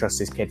just going to trust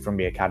this kid from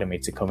the academy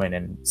to come in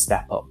and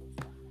step up.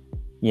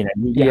 You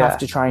have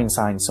to try and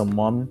sign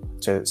someone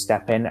to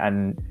step in,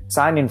 and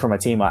signing from a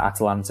team like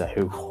Atalanta,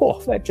 who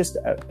they're just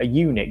a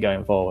unit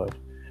going forward.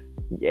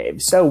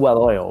 So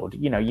well oiled,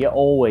 you're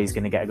always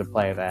going to get a good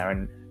player there.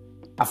 And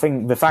I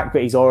think the fact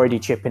that he's already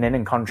chipping in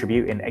and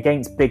contributing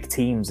against big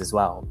teams as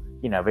well,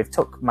 they've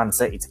took Man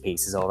City to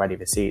pieces already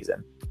this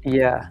season.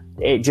 Yeah,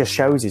 it just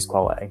shows his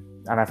quality,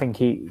 and I think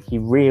he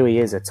really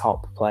is a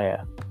top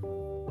player.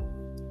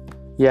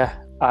 Yeah.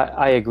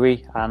 I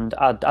agree, and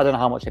I don't know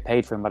how much they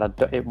paid for him, but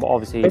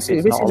obviously this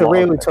is a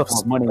really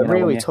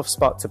tough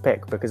spot to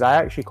pick, because I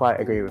actually quite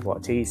agree with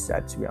what T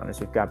said, to be honest,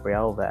 with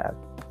Gabriel there,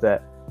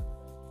 that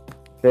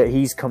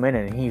he's come in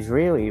and he's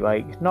really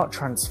not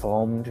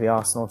transformed the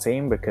Arsenal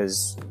team,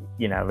 because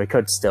they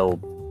could still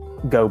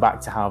go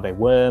back to how they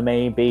were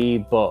maybe,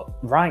 but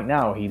right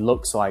now he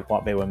looks like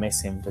what they were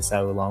missing for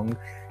so long.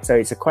 So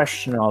it's a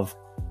question of,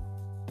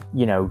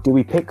 do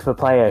we pick the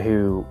player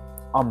who,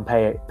 on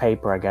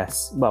paper, I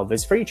guess, well,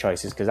 there's three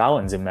choices because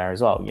Alan's in there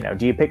as well.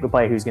 Do you pick the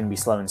player who's going to be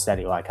slow and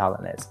steady like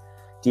Alan is?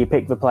 Do you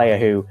pick the player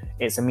who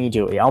it's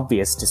immediately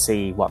obvious to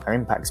see what their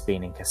impact's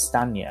been in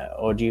Castagna?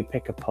 Or do you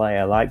pick a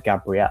player like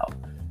Gabriel,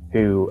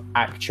 who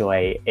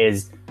actually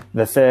is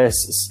the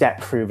first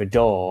step through the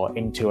door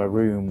into a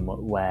room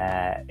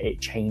where it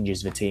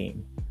changes the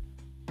team?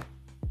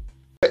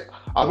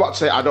 I was about to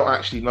say I don't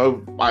actually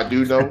know. I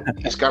do know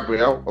it's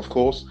Gabriel, of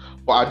course,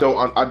 but I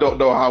don't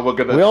know how we're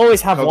gonna. We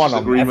always have one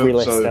on every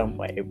list, don't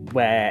we?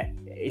 Where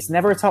it's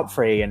never a top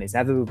three and it's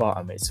never the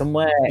bottom. It's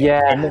somewhere.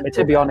 Yeah,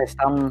 to be honest,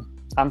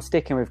 I'm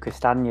sticking with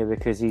Castagna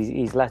because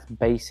he's less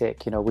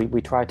basic.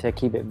 We try to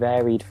keep it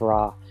varied for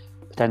our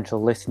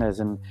potential listeners,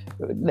 and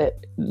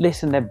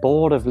they're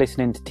bored of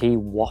listening to T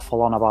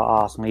waffle on about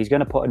Arsenal. He's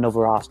going to put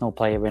another Arsenal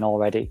player in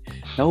already.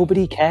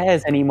 Nobody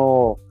cares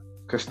anymore.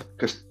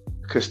 Castagna's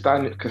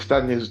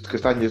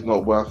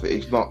not worth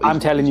it. I'm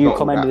telling you,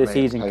 come end of the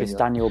season,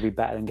 Castagna will be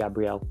better than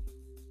Gabriel.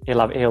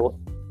 He'll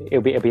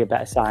be a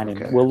better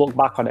signing. Okay. We'll look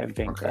back on it and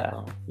think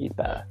he's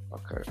better.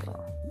 Okay.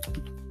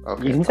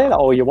 You can say that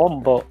all you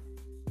want, but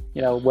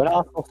when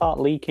Arsenal start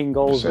leaking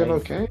goals,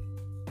 okay.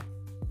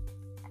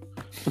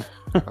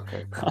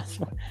 Okay.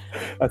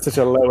 That's such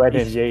a low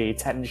energy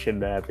tension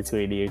there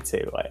between you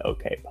two. Like,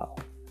 okay, pal.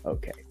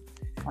 Okay.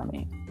 I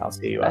mean, I'll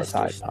see you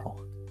outside, pal.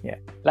 Yeah.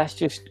 Let's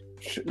just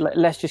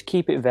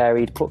keep it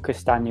varied. Put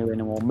Castagna in,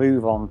 and we'll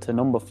move on to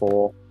number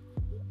 4.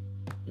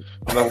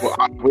 No,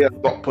 we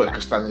have not put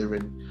Castagna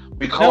in.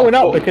 We can't. No, we're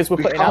not because we're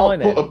putting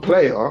Alan in. Put a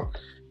player.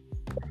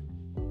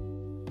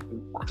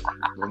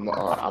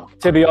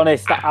 To be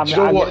honest,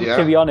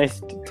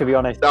 to be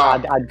honest,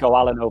 I'd go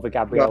Alan over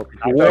Gabriel.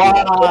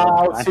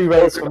 Wow, 2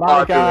 votes for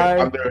my guy.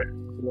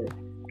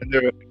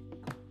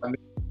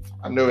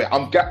 I knew it.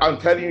 I'm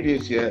telling you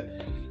this, yeah.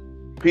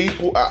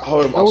 People at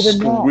home are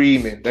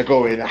screaming. They're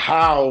going,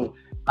 how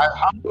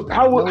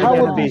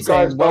would be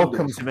saying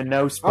welcome to the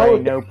No Spray,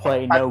 No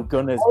Play, No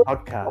Gunners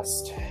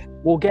podcast?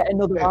 We'll get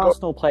another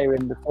Arsenal player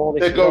in before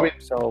this. They're going.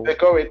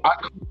 I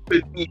can't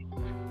believe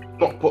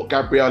not put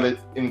Gabriel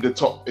in the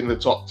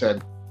top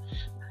 10.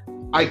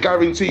 I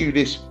guarantee you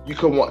this: you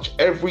can watch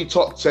every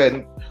top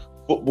 10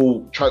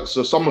 football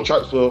transfer,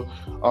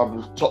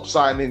 top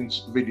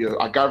signings video.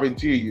 I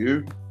guarantee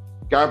you,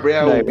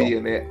 Gabriel will be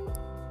in it.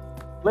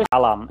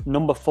 Alan,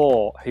 number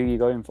 4. Who are you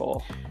going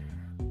for?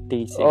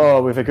 DC.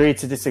 Oh, we've agreed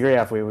to disagree,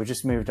 have we? We've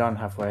just moved on,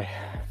 have we?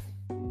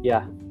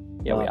 Yeah,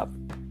 we have.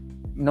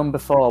 Number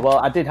 4. Well,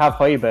 I did have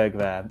Højbjerg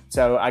there,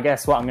 so I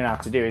guess what I'm going to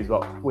have to do is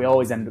what we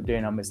always end up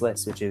doing on this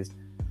list, which is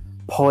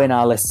pulling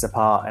our lists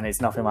apart, and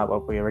it's nothing like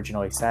what we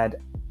originally said.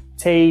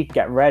 T,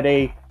 get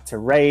ready to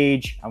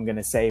rage. I'm going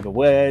to say the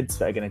words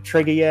that are going to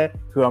trigger you.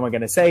 Who am I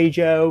going to say,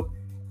 Joe?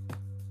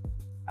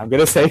 I'm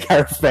going to say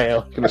Gareth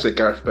Bale. I'm going to say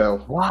Gareth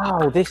Bale.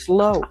 Wow, this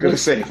low. I'm going to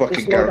say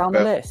fucking Gareth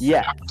Bale.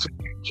 Yeah.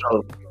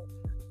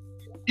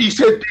 He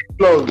said this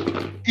low.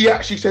 He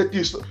actually said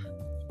this.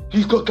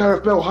 He's got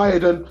Gareth Bale higher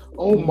than.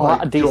 Oh my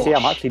god. DC,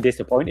 I'm actually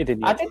disappointed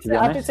in you. I did say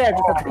I just had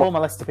to pull my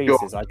list to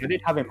pieces. Like, I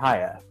did have him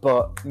higher,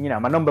 but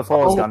my number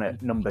 4's gone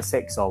at number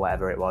 6 or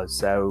whatever it was.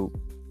 So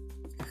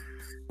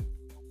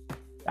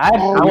I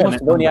had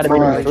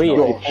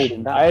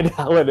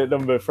Alan at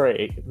number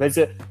 3. There's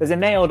a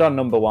nailed on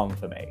number 1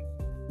 for me,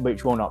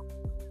 which will not.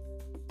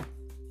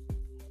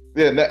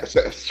 Yeah,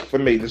 for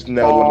me, there's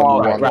nailed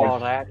on number 1.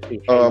 God, I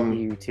actually hate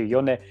you two.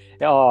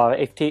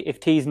 If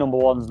T's number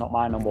 1's not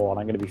my number 1,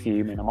 I'm going to be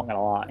fuming. I'm not going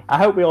to lie. I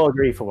hope we all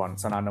agree for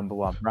once on our number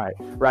 1.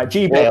 Right.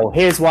 G Bale.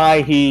 Here's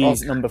why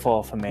he's number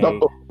 4 for me.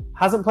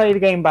 Hasn't played a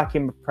game back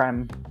in the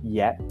Prem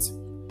yet.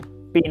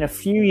 Been a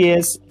few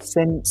years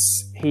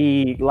since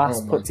he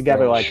last put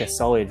together like a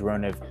solid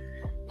run of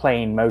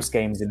playing most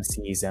games in the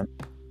season,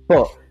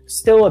 but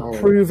still a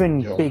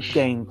proven big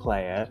game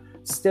player.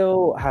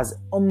 Still has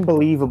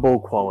unbelievable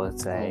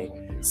quality.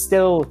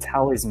 Still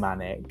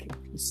talismanic.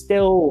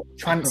 Still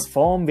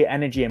transform the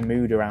energy and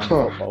mood around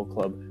the football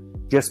club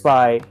just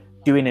by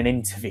doing an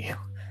interview.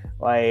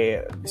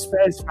 Like,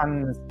 Spurs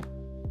fans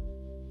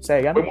say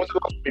again. When was the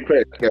last time we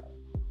played again?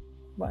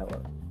 When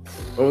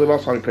was the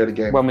last time we played a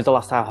game? When was the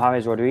last time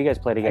James Rodriguez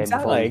played a game?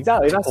 Exactly.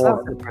 That's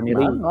the Premier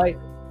League. Like,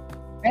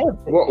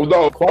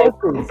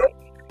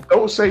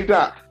 don't say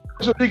that.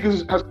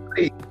 Rodriguez has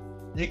played.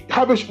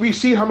 We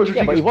see how much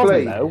Rodriguez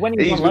played. Though. When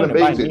he was on loan at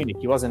Bayern Munich,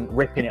 he wasn't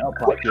ripping it up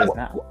like he is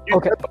now.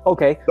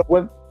 Okay.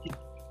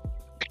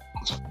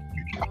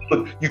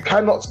 You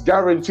cannot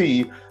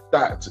guarantee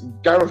that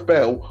Gareth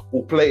Bale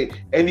will play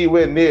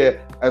anywhere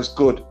near as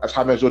good as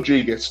James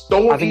Rodriguez.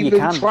 Don't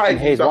even try.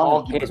 Here's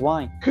why.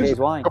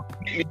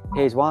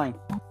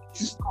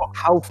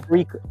 How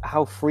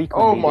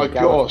frequently did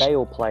Gareth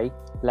Bale play?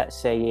 Let's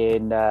say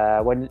in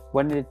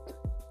when did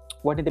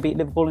they beat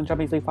Liverpool in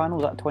Champions League final?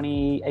 Was that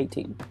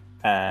 2018?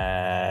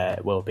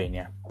 Will have been,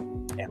 yeah.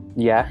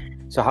 Yeah.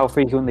 So how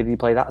frequently did he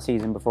play that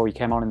season before he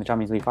came on in the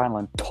Champions League final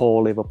and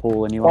tore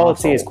Liverpool a new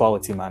quality is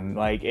quality, man.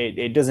 Like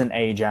it doesn't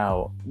age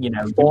out. You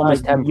know,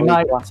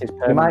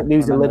 you might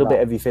lose a little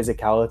bit of your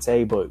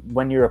physicality, but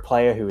when you're a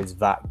player who is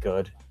that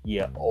good,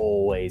 you're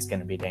always going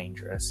to be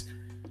dangerous.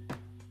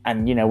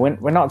 And you know,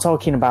 we're not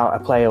talking about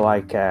a player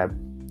like,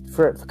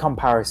 for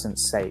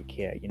comparison's sake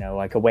here, you know,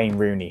 like a Wayne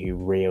Rooney who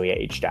really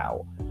aged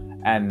out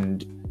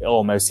and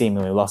almost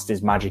seemingly lost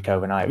his magic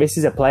overnight. This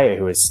is a player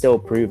who has still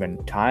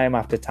proven time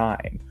after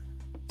time.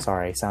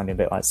 Sorry, sounding a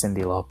bit like Cyndi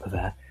Lauper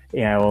there.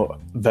 You know,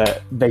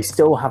 that they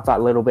still have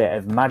that little bit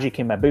of magic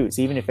in their boots.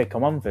 Even if they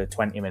come on for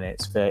 20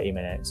 minutes, 30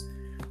 minutes,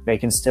 they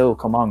can still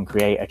come on,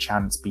 create a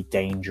chance, be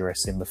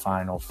dangerous in the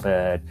final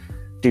third,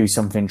 do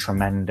something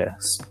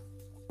tremendous.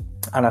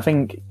 And I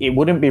think it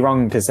wouldn't be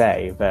wrong to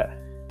say that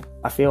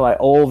I feel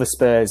like all the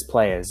Spurs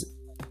players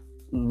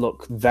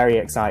look very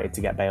excited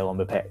to get Bale on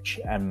the pitch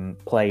and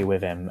play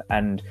with him.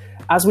 And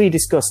as we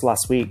discussed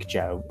last week,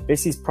 Joe,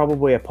 this is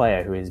probably a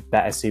player who is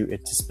better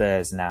suited to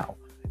Spurs now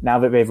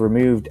that they've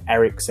removed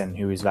Eriksen,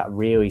 who is that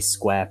really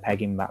square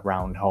peg in that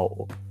round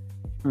hole.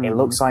 It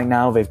looks like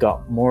now they've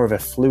got more of a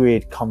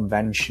fluid,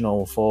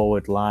 conventional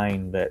forward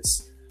line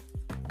that's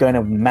going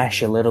to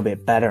mesh a little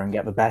bit better and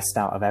get the best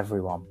out of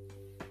everyone.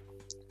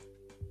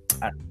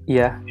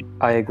 Yeah,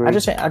 I agree. I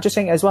just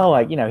think as well,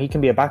 like, you know, he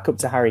can be a backup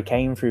to Harry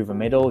Kane through the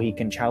middle. He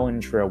can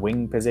challenge for a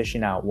wing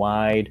position out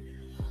wide.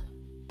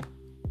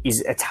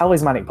 He's a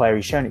talismanic player.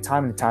 He's shown it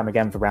time and time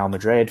again for Real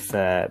Madrid,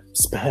 for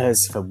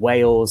Spurs, for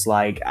Wales.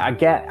 Like, I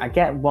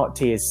get what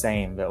T is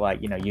saying, that,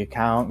 like, you know, you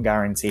can't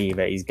guarantee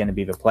that he's going to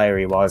be the player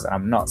he was.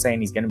 I'm not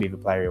saying he's going to be the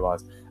player he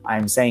was.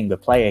 I'm saying the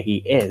player he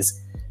is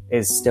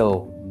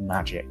still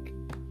magic.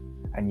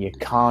 And you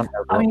can't.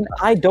 I mean,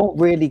 I don't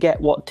really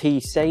get what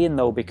T's saying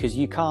though, because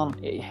you can't.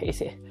 It's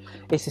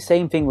the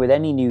same thing with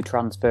any new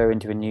transfer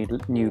into a new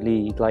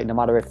league. Like, no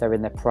matter if they're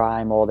in their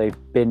prime or they've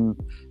been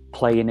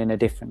playing in a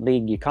different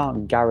league, you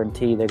can't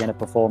guarantee they're going to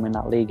perform in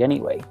that league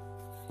anyway.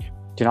 Do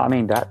you know what I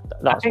mean?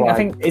 I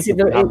think is it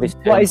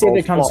what is it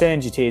that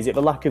concerns you, T? Is it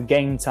the lack of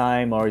game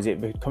time, or is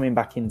it coming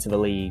back into the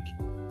league?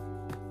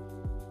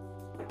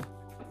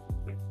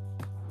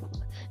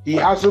 He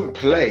hasn't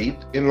played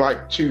in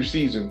like 2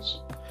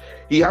 seasons.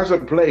 He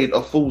hasn't played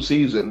a full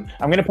season.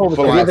 I'm going to pull the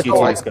for like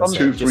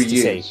 2-3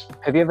 years.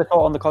 Have you ever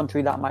thought, on the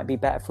contrary, that might be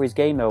better for his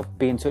game though?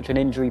 Being such an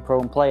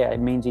injury-prone player, it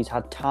means he's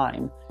had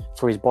time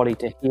for his body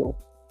to heal.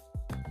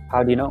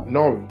 How do you know?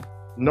 No.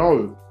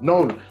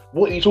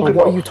 What are you talking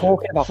about? What are you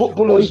talking about?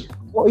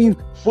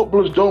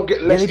 Footballers don't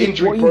get less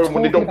injury-prone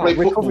when they don't play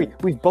football.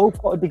 We've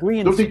both got a degree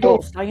in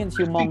sports science,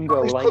 you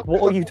mongo. Like,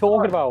 what are you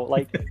talking about?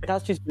 Like,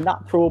 that's just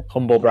natural,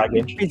 humble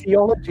bragging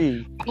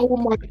physiology. Oh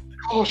my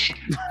gosh.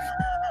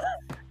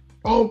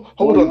 Hold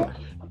on.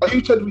 Are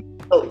you telling me,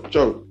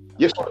 Joe?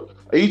 Yes.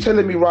 Are you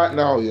telling me right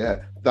now,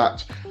 yeah,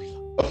 that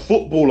a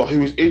footballer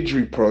who is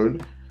injury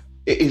prone,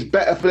 it is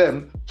better for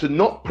them to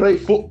not play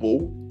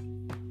football,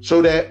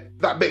 so that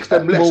makes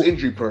them less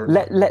injury prone?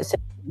 Let's say,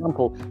 for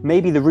example,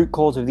 maybe the root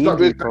cause of the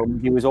injury prone,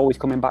 he was always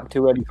coming back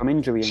too early from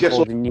injury and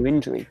causing new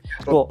injury.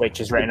 Which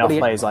has written off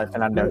players like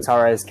Fernando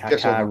Torres,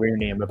 Kaká,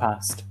 Rooney in the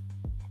past.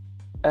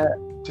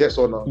 Yes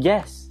or no?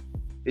 Yes.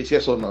 It's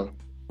yes or no.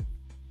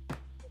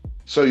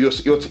 So you're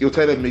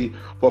telling me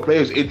for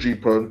players injury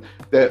prone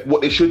that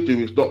what they should do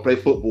is not play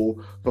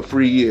football for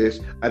 3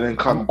 years and then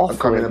come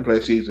in and play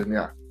a season,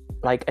 yeah.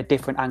 Like a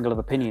different angle of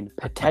opinion.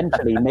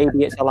 Potentially,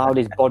 maybe it's allowed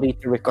his body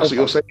to recover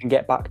and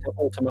get back to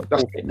ultimate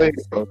full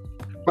fitness.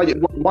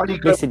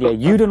 Listen,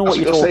 you don't know what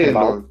you're talking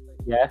about.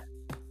 Yeah.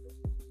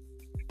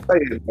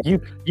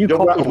 You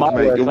copied my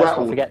work. Let's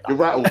not forget that. You're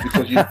rattled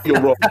because you're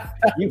wrong.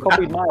 You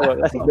copied my work.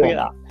 Let's not forget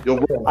that. You're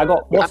wrong. I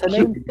got, what's her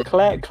name?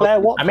 Claire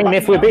what? I mean,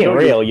 if we're being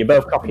real, you're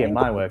both copying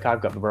my work.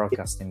 I've got the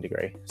broadcasting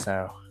degree,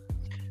 so.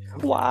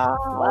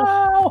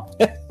 Wow.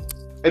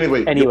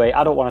 Anyway,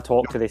 I don't want to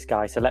talk to this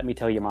guy, so let me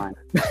tell you mine.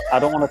 I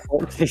don't want to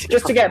talk to this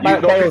Just to get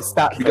back Bale's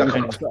stats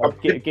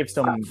and give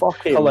some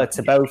colour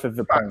to both of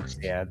the points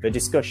here. The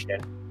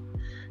discussion.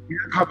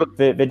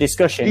 The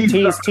discussion.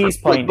 T's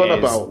point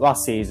is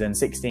last season,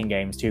 16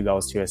 games, 2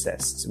 goals, 2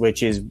 assists,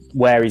 which is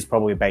where he's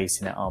probably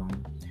basing it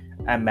on.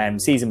 And then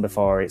season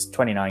before, it's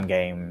 29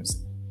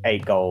 games,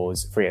 8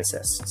 goals, 3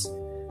 assists.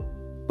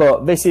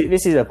 But this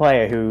is a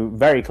player who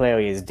very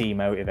clearly is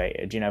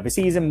demotivated. You know, the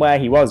season where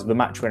he was the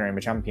match winner in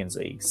the Champions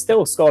League,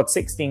 still scored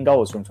 16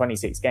 goals from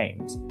 26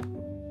 games.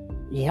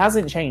 He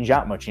hasn't changed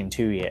that much in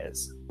 2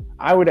 years.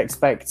 I would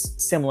expect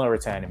similar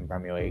return in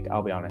Premier League,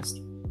 I'll be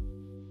honest.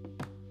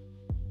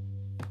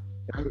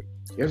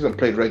 He hasn't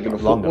played regular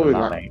football in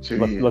like 2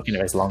 years. Looking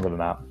at this, longer than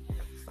that.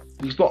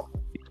 He's not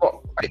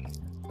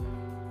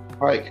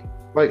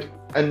like,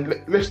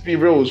 and let's be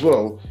real as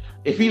well.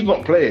 If he's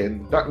not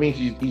playing, that means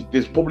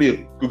there's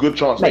probably a good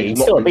chance that he's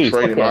not going to be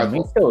training either.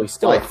 He's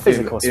still like a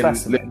physical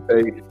specimen.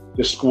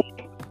 The squad.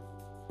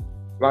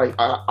 Like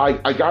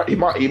he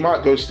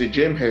might go to the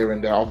gym here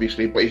and there,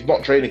 obviously, but he's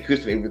not training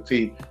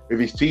consistently with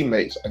his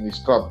teammates and his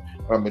club,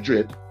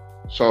 Madrid.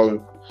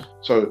 So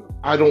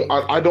I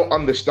don't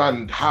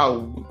understand how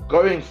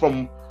going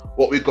from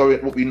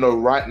what we know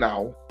right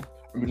now.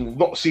 I mean, we've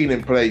not seen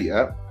him play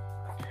yet.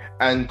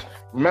 And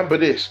remember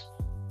this: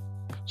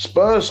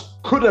 Spurs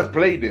could have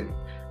played him.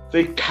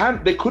 They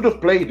could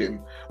have played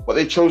him, but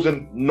they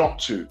chosen not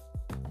to.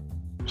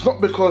 It's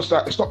not because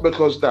that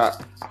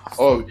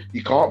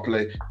he can't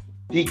play.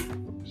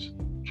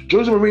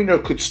 Jose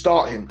Mourinho could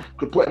start him,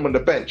 could put him on the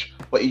bench,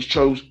 but he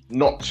chose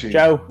not to.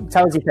 Joe,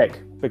 tell us your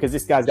pick, because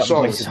this guy's got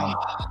places.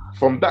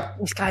 From that,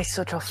 this guy's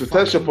such a. So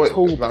tell us your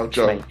point now,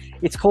 Joe.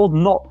 It's called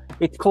not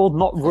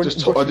running.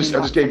 I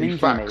just gave you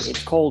facts.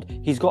 It's called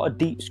he's got a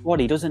deep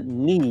squad. He doesn't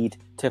need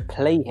to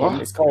play him.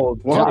 What? It's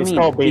called. You know what It's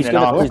called being he's an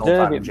going to Arsenal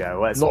preserve fan, it.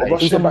 Joe.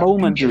 He's a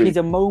moment. He's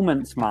a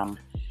moments man.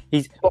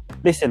 He's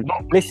listen.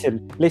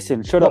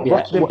 Shut up,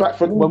 yeah.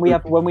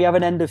 When we have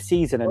an end of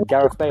season and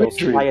Gareth Bale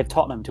inspired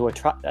Tottenham to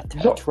attract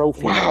a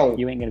trophy,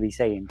 you ain't going to be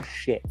saying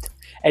shit.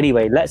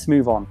 Anyway, let's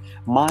move on.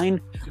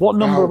 Mine. What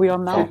number are we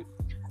on now?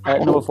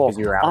 Number 4.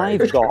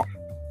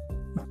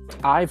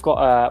 I've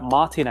got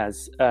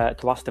Martinez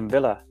to Aston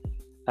Villa.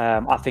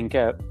 I think.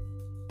 I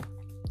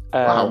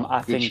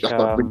think that's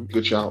a really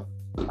good shout.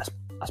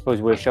 I suppose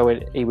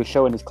he was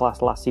showing his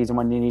class last season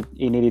when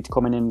he needed to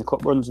come in the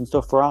cup runs and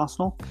stuff for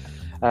Arsenal.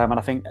 And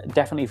I think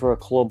definitely for a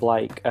club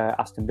like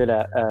Aston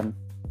Villa,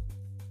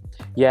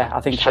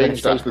 I think having a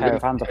safe pair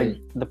of hands. I think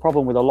the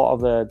problem with a lot of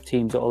the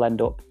teams that will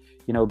end up,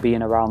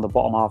 being around the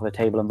bottom half of the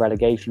table and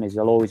relegation is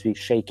they'll always be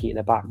shaky at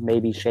the back,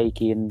 maybe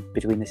shaky in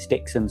between the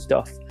sticks and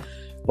stuff.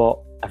 But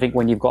I think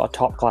when you've got a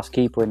top class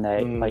keeper in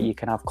there, like you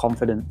can have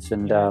confidence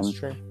and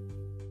to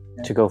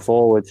go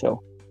forward.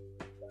 So,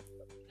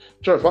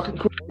 Joe, if I can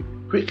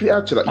quickly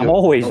add to that, I'm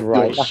always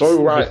right. You're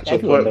so right to a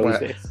point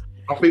where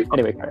I think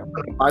anyway,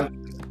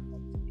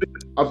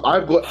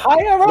 I've got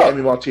higher up.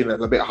 Emi Martinez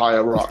a bit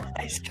higher up.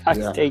 This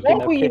guy's taking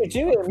what were you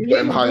doing? Were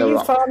you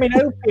farming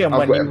opium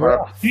when you were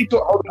off?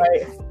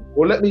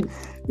 Well, let me.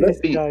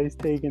 Guy's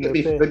taking a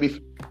bit.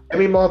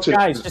 Emi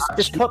Martinez. Guys,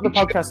 just cut the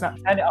podcast now.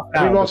 Turn it off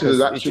now. Emi Martinez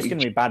is it's just going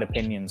to be bad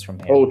opinions from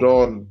here. Hold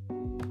on.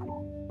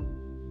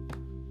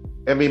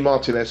 Emi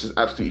Martinez has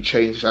absolutely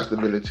changed the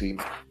Aston Villa team.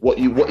 What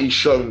he's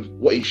shown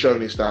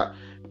is that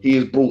he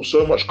has brought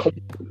so much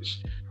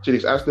confidence to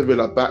this Aston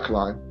Villa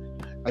backline,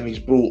 and he's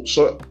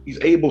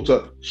able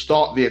to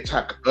start the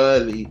attack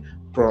early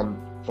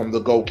from the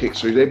goal kick.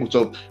 So he's able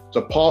to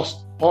pass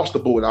the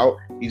ball out.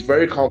 He's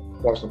very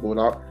comfortable passing the ball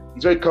out.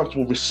 He's very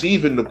comfortable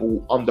receiving the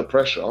ball under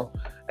pressure,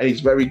 and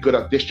he's very good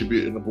at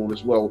distributing the ball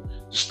as well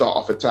to start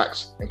off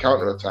attacks and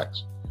counter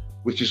attacks,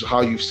 which is how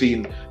you've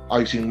seen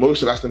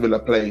most of Aston Villa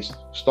plays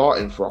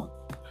starting from.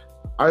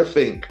 I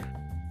think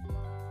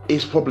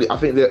he's probably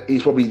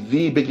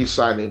the biggest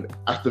signing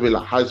Aston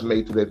Villa has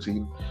made to their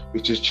team,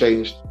 which has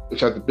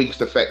the biggest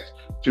effect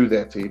to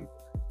their team.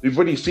 We've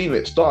already seen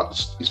it start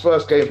his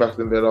first game for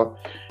Aston Villa.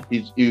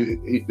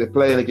 They're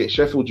playing against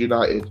Sheffield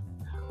United.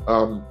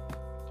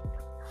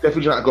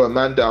 Sheffield United go a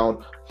man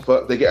down.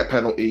 They get a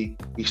penalty.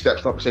 He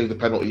steps up and saves the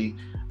penalty.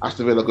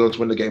 Aston Villa go to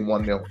win the game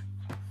 1-0.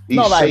 He's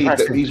won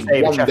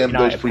them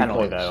those 3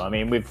 points. Though. I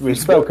mean, we've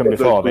spoken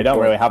before. They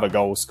don't really have a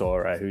goal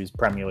scorer who's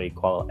Premier League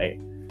quality.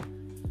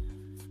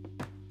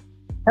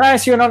 Can I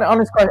ask you an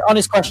honest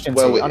question?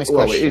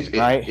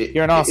 Right?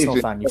 You're an Arsenal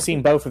fan. You've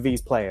seen both of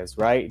these players,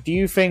 right? Do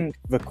you think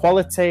the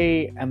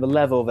quality and the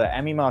level that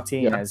Emi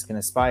Martinez can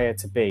aspire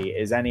to be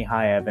is any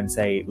higher than,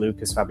 say,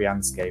 Lucas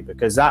Fabianski?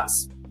 Because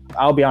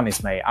I'll be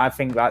honest, mate, I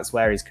think that's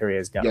where his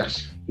career's going.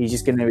 Yes. He's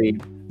just going to be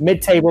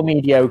mid-table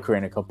mediocre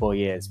in a couple of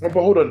years. No,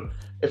 but hold on.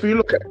 If you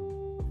look at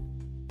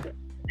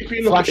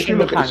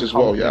this as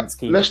well,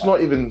 let's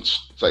not even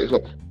say it's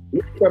like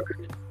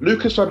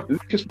Lucas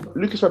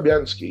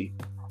Fabianski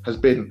has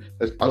been.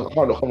 I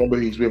can't remember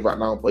who he's with right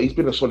now, but he's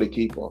been a solid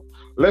keeper.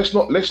 Let's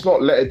not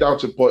let it down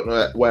to the point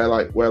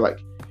where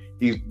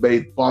he's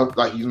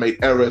made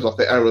errors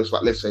after errors,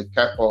 like let's say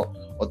Kepa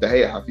or De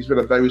Gea have. He's been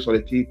a very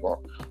solid keeper.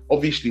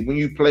 Obviously, when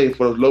you play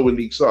for those lower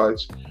league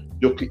sides,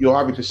 you're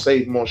having to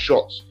save more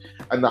shots,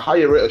 and the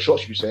higher rate of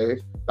shots you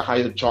save, the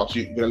higher chance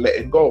you're going to let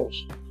in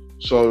goals.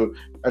 So,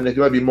 and there's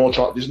going to be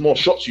there's more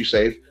shots you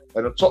save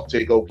than the top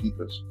tier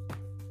goalkeepers.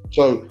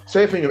 So,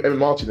 same thing with Emi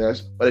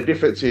Martinez, but the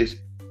difference is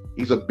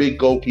he's a big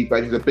goalkeeper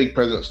and he's a big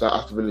presence to that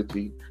Aston Villa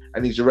team,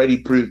 and he's already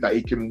proved that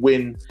he can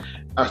win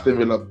Aston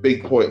Villa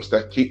big points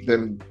that keep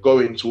them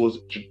going towards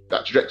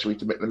that trajectory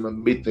to make them a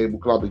mid-table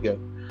club again.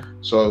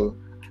 So,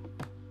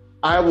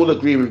 I will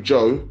agree with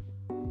Joe,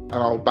 and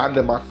I'll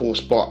abandon my 4th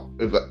spot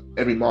with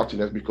Emi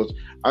Martinez because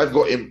I've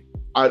got him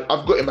at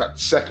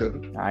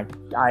 2nd.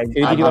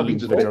 I'm happy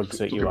to drugs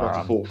that you are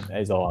on,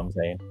 is all I'm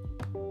saying.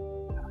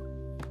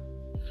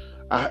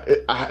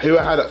 Who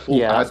I had at 4th?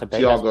 Yeah, I that's had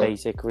Thiago. Thiago.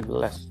 Basic.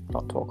 Let's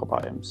not talk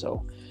about him.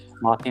 So,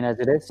 Martinez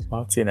it is.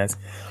 Martinez.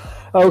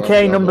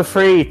 Okay, number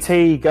 3.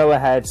 T, go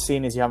ahead.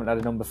 Seeing as you haven't had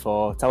a number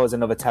 4, tell us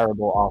another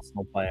terrible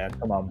Arsenal player.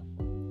 Come on.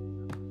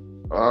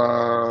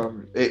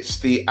 It's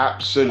the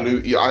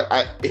absolute.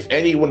 If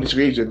anyone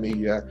disagrees with me,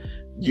 you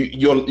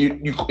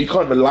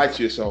can't even lie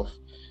to yourself.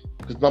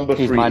 Because number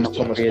 3 is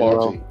Thomas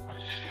Partey.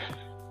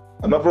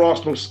 Another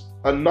Arsenal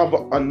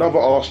another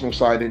Arsenal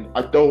signing.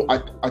 I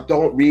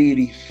don't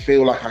really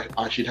feel like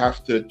I should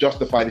have to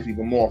justify this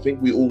even more. I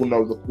think we all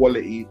know the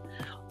quality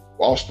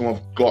Arsenal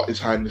have got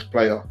behind this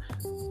player.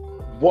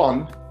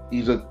 One,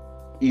 he's a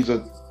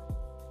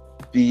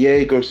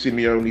Diego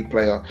Simeone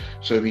player,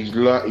 so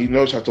he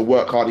knows how to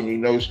work hard, and he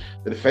knows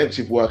the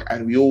defensive work,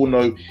 and we all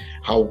know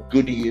how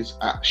good he is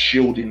at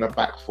shielding the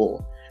back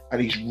four.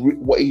 And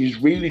what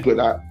he's really good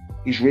at.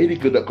 He's really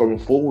good at going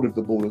forward with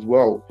the ball as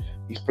well.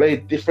 He's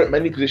played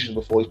many positions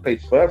before. He's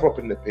played further up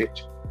in the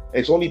pitch. And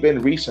it's only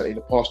been recently,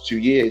 the past 2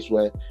 years,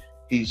 where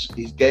his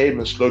game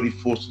has slowly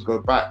forced him to go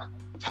back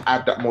to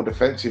add that more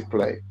defensive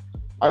play.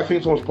 I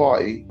think Thomas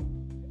Partey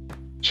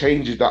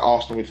changes that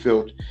Arsenal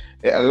midfield.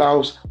 It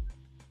allows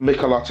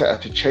Mikel Arteta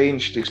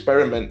to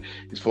experiment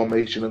his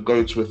formation and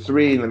go to a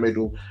 3 in the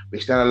middle,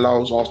 which then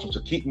allows Arsenal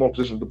to keep more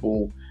possession of the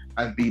ball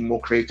and be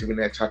more creative in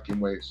their attacking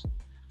ways.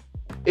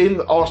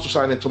 In Arsenal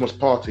signing Thomas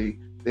Partey,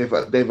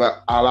 they've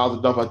allowed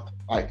another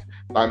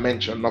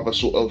dimension, another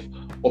sort of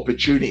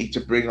opportunity to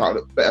bring out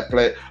the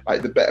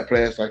better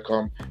players like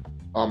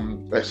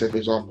let's say for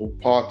example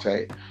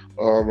Partey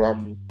or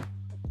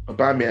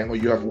Aubameyang, or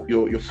you have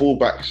your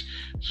fullbacks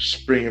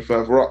springing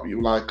further up, you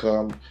like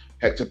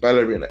Hector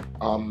Bellerin,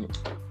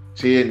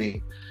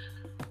 Tierney.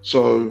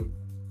 So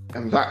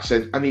in that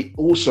sense, and he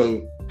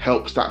also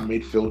helps that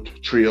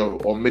midfield trio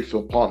or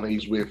midfield partner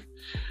he's with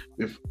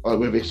his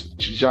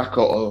Xhaka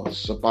or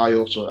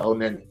Ceballos or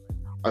Elneny.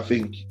 I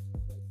think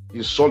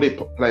he's a solid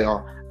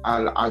player,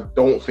 and I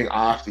don't think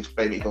I have to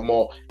explain it even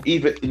more.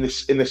 Even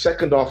in the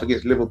second half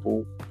against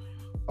Liverpool,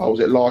 was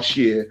it last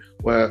year,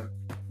 where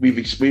we've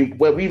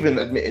even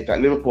admitted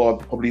that Liverpool are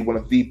probably one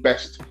of the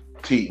best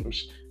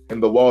teams in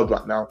the world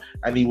right now,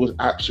 and he was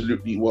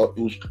absolutely it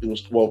was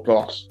world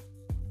class.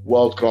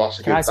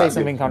 Can I say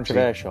something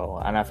controversial?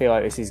 And I feel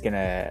like this is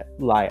gonna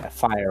light a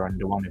fire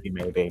under one of you,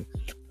 maybe.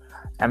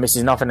 And this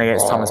is nothing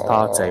against Thomas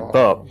Partey,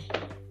 but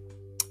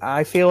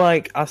I feel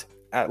like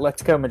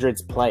Atletico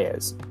Madrid's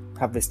players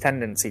have this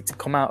tendency to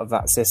come out of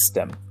that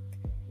system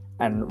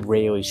and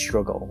really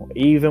struggle,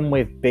 even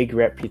with big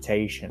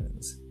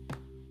reputations.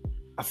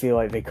 I feel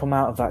like they come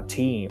out of that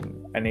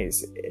team, and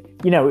it's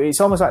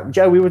almost like,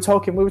 Joe. We were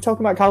talking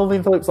about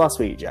Calvin Phillips last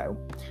week, Joe,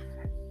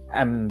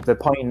 and the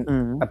point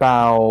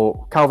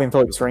about Calvin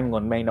Phillips for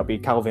England may not be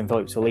Calvin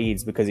Phillips for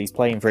Leeds because he's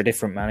playing for a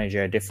different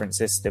manager, a different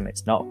system.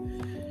 It's not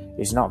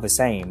the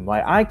same.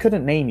 Like, I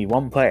couldn't name you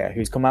one player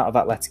who's come out of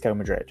Atletico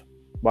Madrid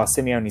while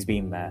Simeone's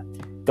been there,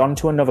 gone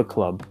to another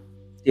club.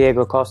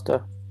 Diego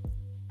Costa.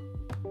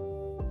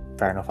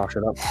 Fair enough, I'll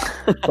shut up.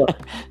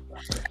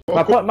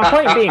 My point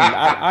being,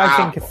 I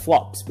think of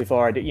flops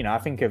before I do. I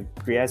think of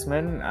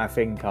Griezmann. I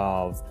think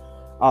of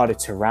Arda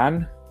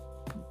Turan.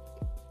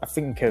 I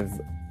think of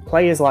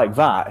players like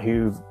that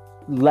who've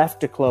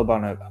left a club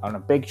on a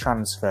big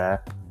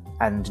transfer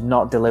and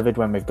not delivered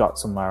when we've got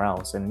somewhere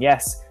else. And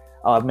yes,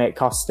 I'll admit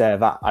Costa,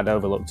 that I'd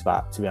overlooked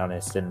that, to be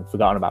honest, and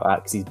forgotten about that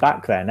because he's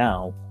back there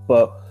now.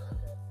 But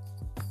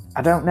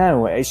I don't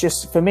know. It's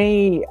just, for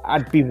me,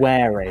 I'd be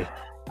wary.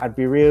 I'd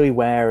be really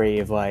wary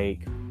of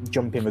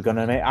jumping the gun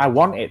on it. I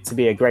want it to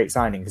be a great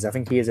signing because I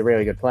think he is a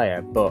really good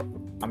player, but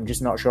I'm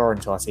just not sure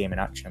until I see him in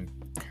action.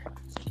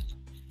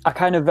 I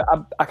kind of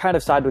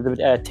side with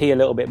T a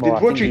little bit more. I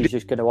think he's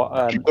just going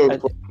to,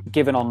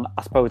 given on,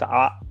 I suppose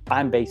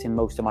I'm basing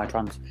most of my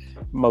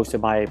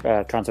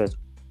transfers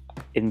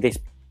in this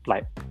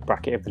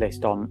bracket of the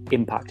list on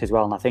impact as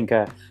well, and I think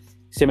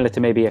similar to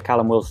maybe a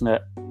Callum Wilson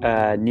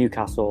at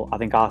Newcastle, I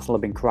think Arsenal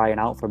have been crying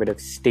out for a bit of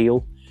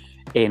steel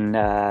in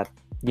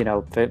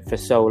for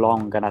so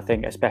long, and I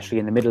think especially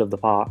in the middle of the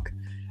park,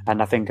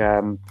 and I think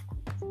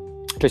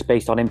just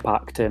based on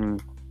impact,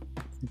 and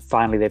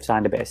finally they've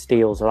signed a bit of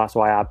steel, so that's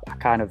why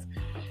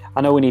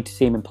I know we need to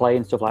see him in play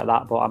and stuff like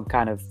that, but I'm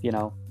kind of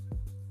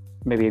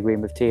maybe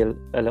agreeing with T a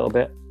little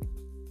bit,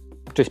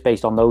 just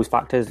based on those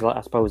factors.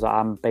 I suppose that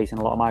I'm basing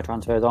a lot of my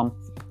transfers on.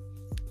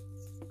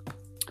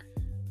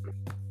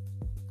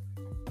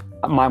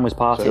 Mine was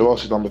Partey. So who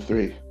else is number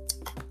 3?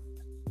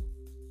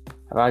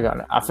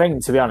 I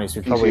think, to be honest,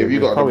 we've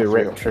probably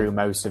ripped through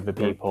most of the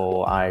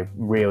people I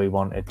really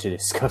wanted to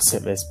discuss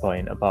at this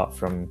point, apart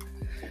from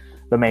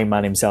the main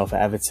man himself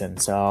at Everton.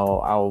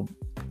 So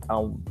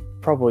I'll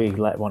probably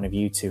let one of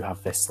you two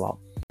have this slot.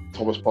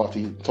 Thomas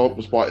Partey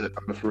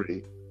at number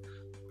 3,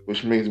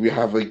 which means we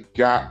have a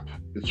gap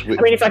between.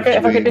 I mean, if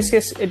I could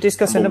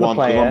discuss another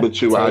player, number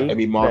 2,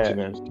 Emi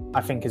Martinez, I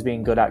think has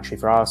been good actually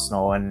for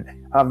Arsenal, and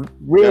I've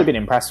really been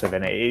impressed with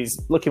him. He's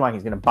looking like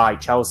he's going to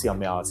bite Chelsea on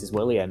the arse. Is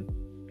Willian?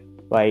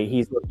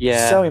 He's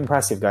so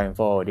impressive going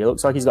forward. He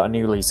looks like he's got a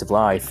new lease of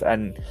life.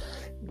 And,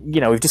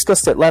 we've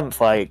discussed at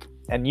length,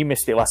 and you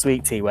missed it last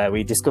week, T, where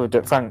we discovered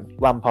that Frank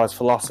Lampard's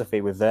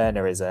philosophy with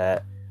Werner is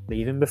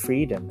leave him the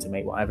freedom to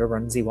make whatever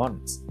runs he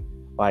wants.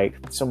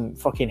 Some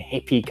fucking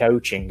hippie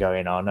coaching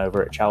going on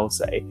over at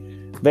Chelsea.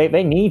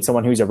 They need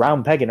someone who's a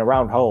round peg in a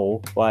round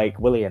hole, like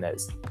Willian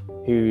is,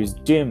 who's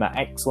doing an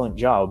excellent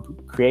job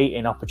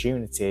creating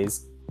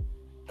opportunities,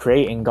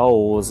 creating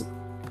goals,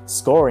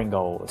 scoring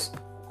goals.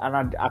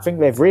 And I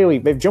think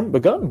they've jumped the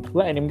gun,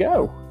 letting him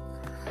go.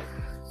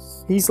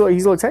 he's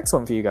looked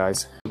excellent for you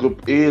guys.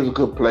 He is a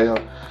good player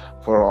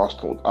for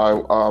Arsenal.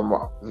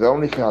 The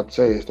only thing I'd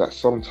say is that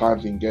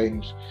sometimes in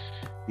games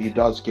he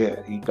does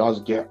get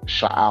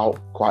shut out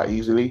quite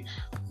easily.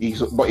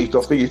 But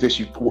the thing is this: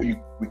 we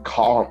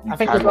can't. I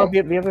think the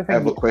other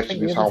thing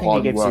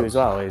he gives you as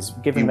well is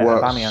given that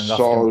Aubameyang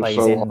often plays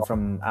in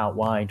from out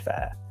wide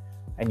there,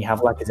 and you have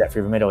Lacazette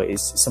through the middle,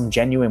 is some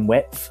genuine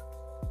width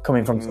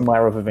coming from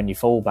somewhere other than your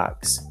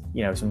fullbacks.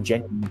 You know, some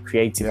genuine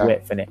creative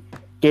width, and it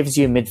gives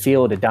you a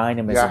midfielder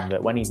dynamism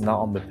that when he's not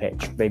on the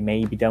pitch, they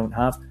maybe don't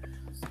have.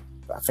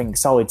 I think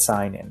solid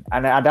signing,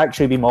 and I'd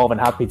actually be more than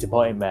happy to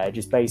put him there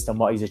just based on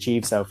what he's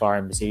achieved so far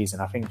in the season.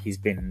 I think he's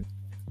been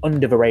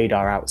under the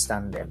radar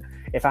outstanding.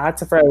 If I had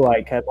to throw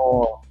like a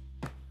more,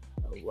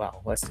 well,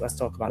 let's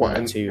talk about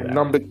number two.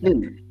 Number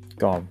two,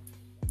 go on.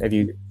 Have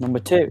you number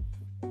two?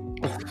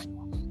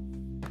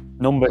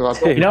 Number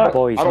two, you know,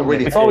 boys.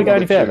 Before we go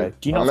any further,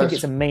 do you not think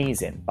it's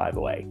amazing, by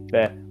the way,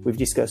 that we've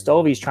discussed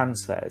all these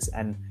transfers,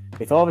 and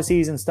before the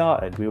season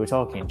started, we were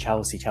talking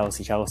Chelsea,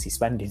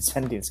 spending.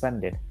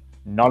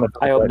 None of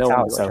them worked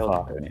out so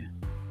far.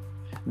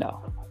 No.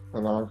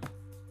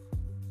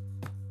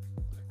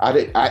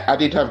 I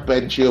did have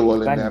Ben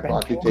Chilwell in there, but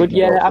I did take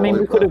I mean,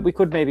 we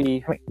could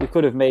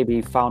have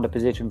maybe found a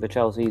position for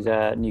Chelsea's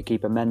new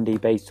keeper Mendy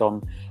based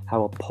on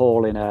how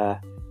appalling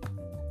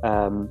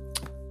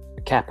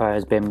Kepa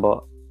has been,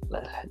 but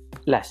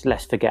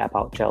let's forget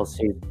about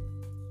Chelsea.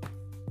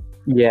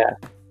 Yeah,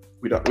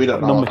 we don't know.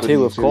 Number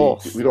two, of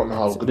course. We don't know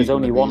how good. There's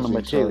only one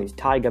number two. It's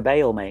Tiger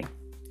Bale, mate.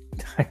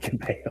 Tiger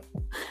Bale.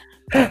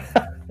 That's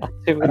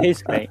who it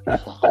is, mate.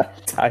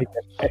 Tiger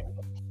Bale.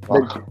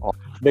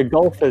 The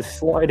golfers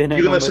slotted in. Are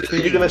you gonna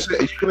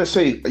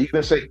say?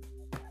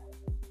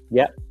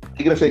 Yeah.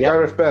 You're gonna say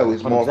Gareth Bale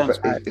is more of an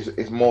effective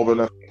signing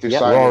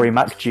Rory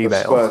McGee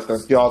Spurs than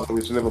Thiago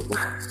is Liverpool.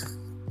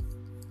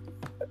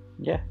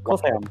 Yeah, of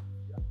course I am.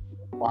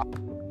 Wow.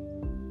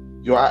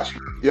 You're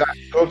actually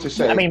going to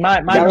say. I mean,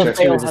 my Gareth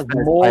Bale has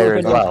more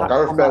of an impact.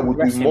 Gareth Bale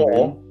would do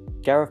more.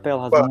 Gareth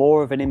Bale has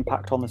more of an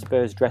impact on the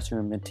Spurs dressing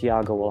room than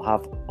Thiago will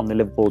have on the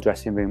Liverpool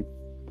dressing room.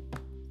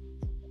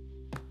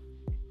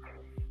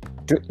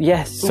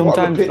 Yes,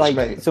 sometimes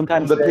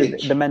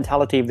the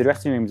mentality of the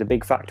dressing room is a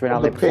big factor in how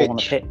they perform on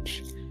the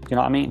pitch. Do you know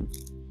what I mean?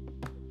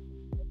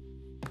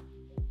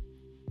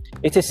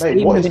 It's a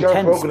scheme of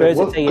intent. Spurs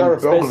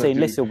saying,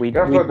 listen, we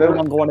no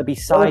longer want to be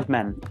side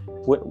men.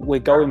 We're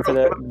going for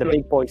the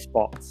big boy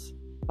spots.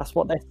 That's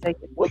what they're saying.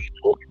 What are you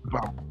talking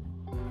about?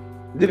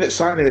 They didn't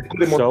sign him. They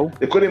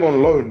put him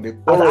on loan. They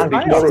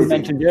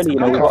mentioned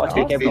earlier, we've got to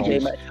take every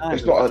game at a time.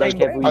 We've got to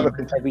take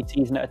every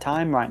season at a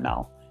time right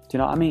now. Do you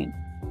know what I mean?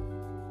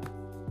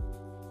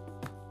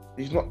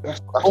 He's not.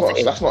 That's not.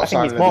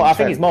 I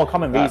think it's more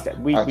common these days.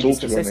 We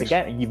discussed this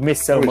again. You've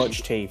missed so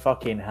much, T.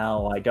 Fucking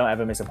hell! I don't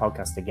ever miss a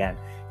podcast again.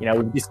 You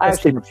know, I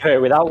actually prefer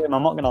it without him.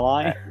 I'm not going to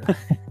lie.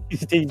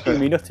 He's doing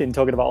me nothing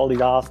talking about all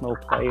these Arsenal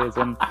players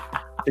and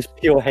just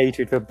pure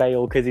hatred for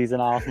Bale because he's an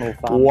Arsenal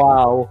fan.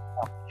 Wow.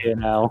 You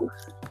know.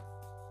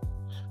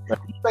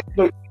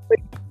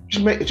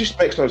 It just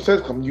makes no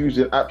sense. I'm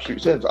using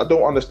absolute sense. I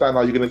don't understand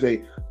how you're going to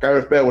say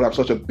Gareth Bale will have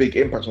such a big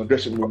impact on the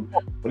dressing room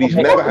when he's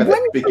never had a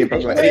big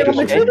impact on any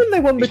dressing room.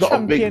 They won the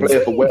Champions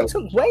League. He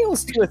took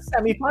Wales to a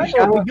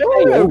semi-final of the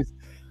Euros.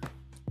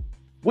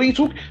 What are you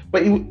talking?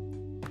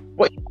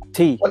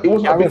 It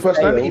wasn't a big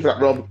personality for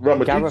that Real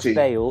Madrid Gareth team.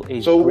 Bale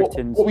is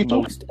Britain's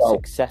most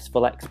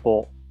successful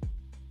export.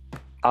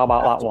 How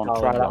about that one?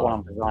 Try that one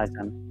on for size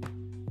then.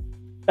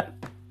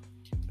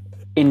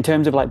 In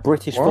terms of like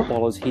British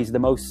footballers, he's the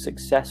most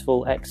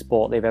successful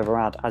export they've ever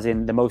had, as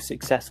in the most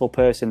successful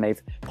player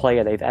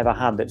they've ever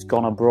had that's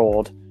gone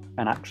abroad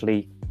and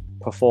actually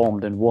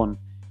performed and won.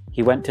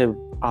 He went to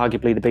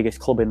arguably the biggest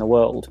club in the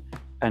world,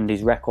 and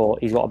he's got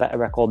a better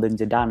record than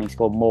Zidane. He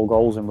scored more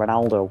goals than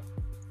Ronaldo.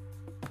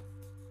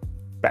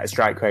 Better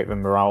strike rate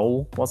than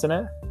Raul, wasn't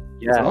it?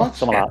 Yeah,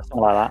 something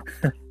like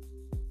that.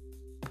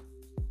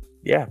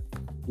 Yeah.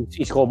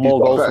 He scored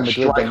more goals from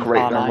Madrid than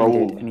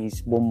R9 did, and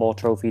he's won more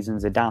trophies than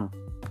Zidane.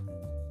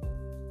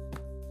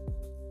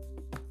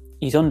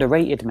 He's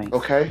underrated, mate.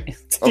 Okay.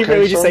 Did you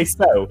really just say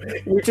so?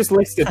 You just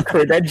listed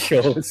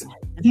credentials.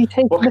 Did he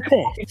take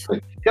the piss?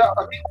 Yeah,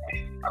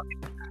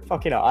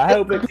 fucking hell. I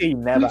hope the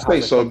team never has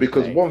say so,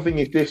 because one thing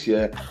is this,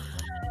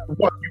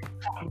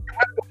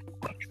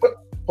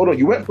 hold on,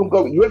 you went from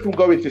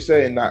going to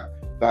saying that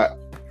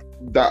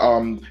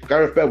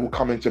Gareth Bale will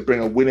come in to bring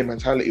a winning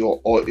mentality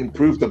or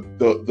improve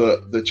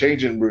the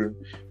changing room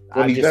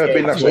when he's never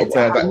been that sort of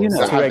player that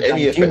has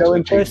any effect. Do you know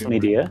him personally,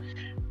 do you?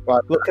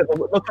 But look at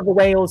the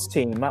Wales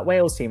team. That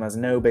Wales team has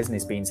no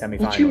business being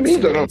semi-finals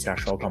in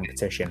international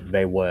competition.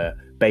 They were,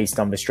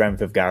 based on the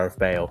strength of Gareth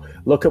Bale.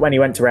 Look at when he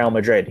went to Real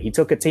Madrid. He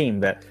took a team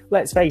that,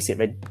 let's face it,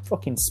 they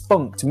fucking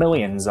spunked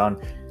millions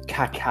on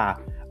Kaká,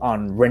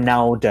 on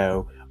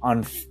Ronaldo,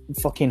 on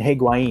fucking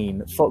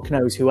Higuain, fuck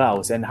knows who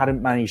else, and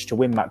hadn't managed to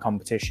win that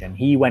competition.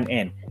 He went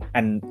in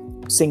and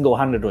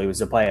single-handedly was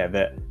the player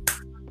that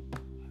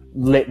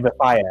lit the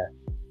fire.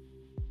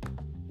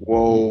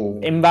 Whoa!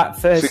 In that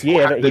first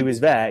year that he was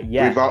there,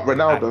 without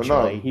Ronaldo,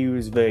 actually, he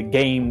was the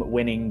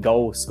game-winning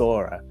goal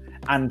scorer,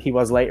 and he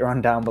was later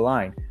on down the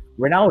line.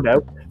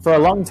 Ronaldo, for a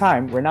long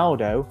time,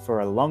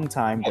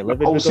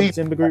 delivered the goods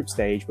in the group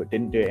stage, but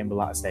didn't do it in the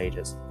latter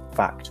stages.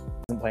 Fact.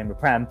 Wasn't playing the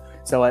Prem,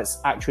 so let's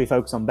actually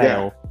focus on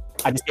Bale. Yeah.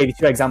 I just gave you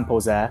 2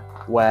 examples there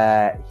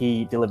where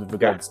he delivered the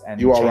goods and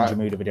changed the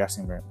mood of the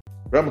dressing room.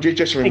 Real Madrid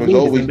dressing room has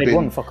always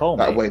been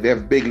that way. They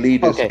have big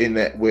leaders in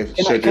it with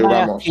Sergio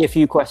Ramos. I ask you a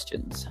few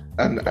questions?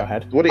 And go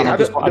ahead. I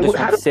just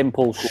want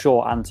simple,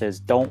 short answers.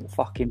 Don't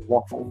fucking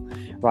waffle.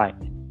 Right.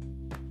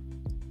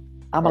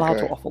 I'm allowed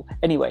to waffle.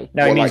 Anyway.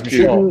 No, he means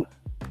short.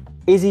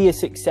 Is he a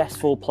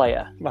successful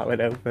player? That went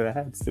over their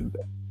heads, didn't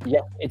it? Yeah,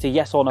 it's a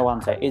yes or no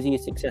answer. Is he a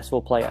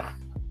successful player?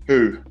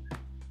 Who?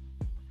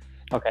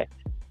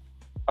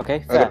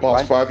 Okay, fair, the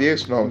past 5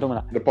 years, no.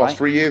 The past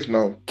 3 years,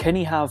 no. Can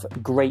he have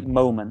great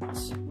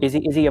moments? Is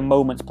he a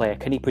moments player?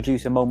 Can he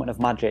produce a moment of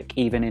magic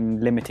even in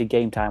limited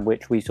game time,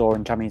 which we saw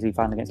in Champions League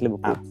final against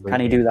Liverpool? Absolutely.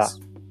 Can he do that?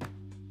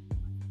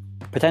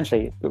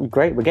 Potentially.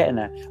 Great, we're getting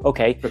there.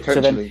 Okay, so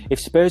then if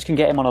Spurs can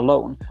get him on a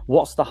loan,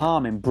 what's the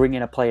harm in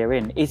bringing a player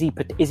in? Is he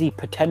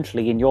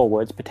potentially, in your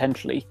words,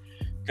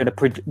 going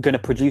to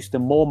produce the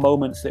more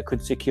moments that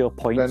could secure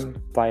points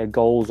via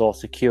goals or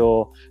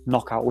secure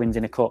knockout wins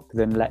in a cup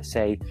than, let's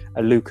say,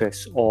 a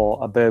Lucas or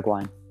a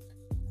Bergwijn?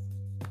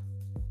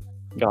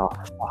 Oh,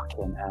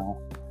 fucking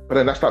hell. But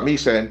then that's like me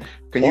saying,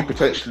 can you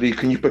potentially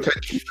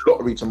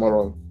lottery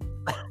tomorrow?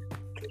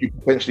 You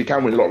potentially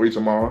can win the lottery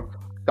tomorrow.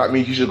 That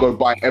means you should go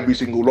buy every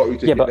single lottery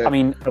ticket. Yeah, but I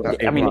mean,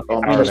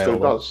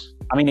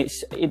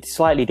 it's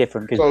slightly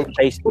different because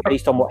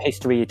based on what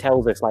history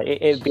tells us, like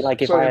it'd be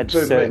like if I had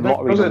certain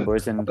lottery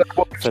numbers, and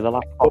for the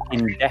last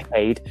fucking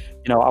decade,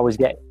 I was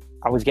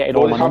getting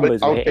all my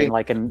numbers hitting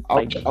the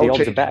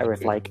odds are better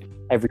if like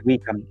every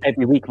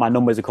week my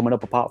numbers are coming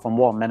up apart from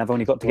one, then I've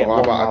only got to get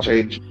one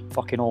rather than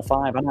fucking all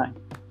 5, haven't I?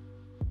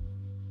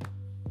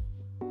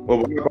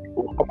 Well,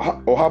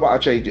 how about I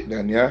change it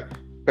then? Yeah,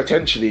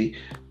 potentially.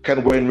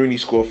 Can Wayne Rooney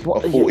score a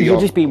 40-yard? You're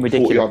just being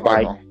ridiculous,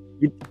 banger?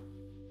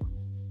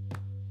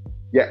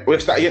 Yeah, well,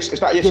 it's that yes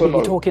or no.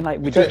 We're talking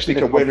like potentially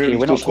can Wayne Rooney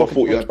still score a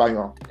 40-yard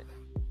banger?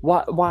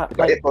 Why?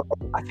 Like,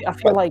 I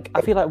feel like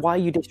why are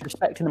you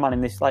disrespecting the man in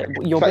this? Like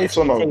you're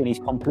basically saying he's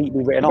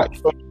completely written off.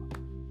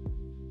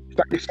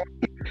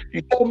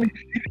 You told me.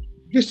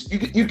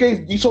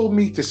 You told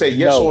me to say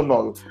yes or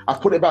no. I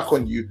put it back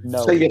on you.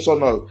 No. Say yes or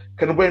no.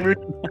 Can Wayne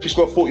Rooney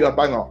score a 40-yard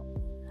banger?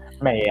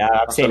 Mate,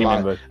 I've seen him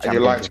in the and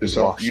you're lying to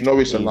yourself. You know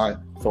it's a lie.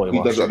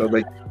 He does it on the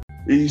regular.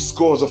 He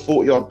scores a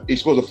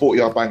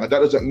 40-yard banger.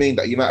 That doesn't mean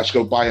that you might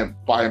actually go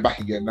buy him back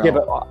again now.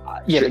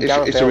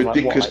 It's a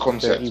ridiculous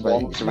concept,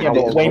 mate.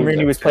 Wayne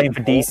Rooney was playing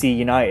for DC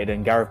United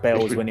and Gareth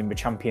Bale was winning the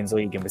Champions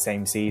League in the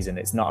same season.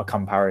 It's not a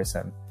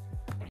comparison.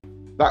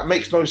 That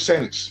makes no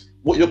sense.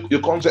 What your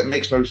concept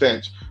makes no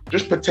sense.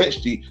 Just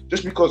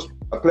because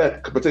a player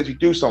could potentially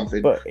do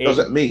something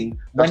doesn't mean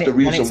that's the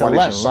reason why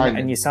they should sign him.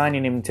 And you're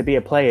signing him to be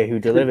a player who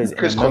delivers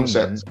in a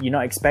moment. You're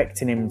not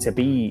expecting him to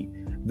be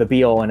the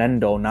be-all and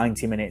end-all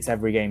 90 minutes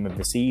every game of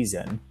the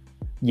season.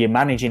 You're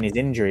managing his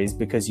injuries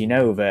because you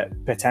know that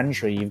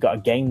potentially you've got a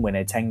game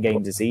winner 10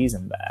 games a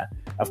season there.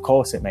 Of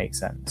course it makes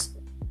sense.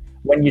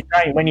 When you're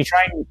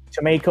trying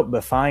to make up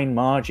the fine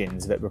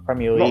margins that the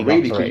Premier League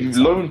operates, you've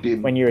loaned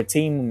him. When you're a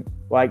team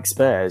like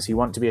Spurs who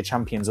want to be a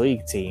Champions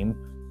League team,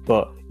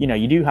 but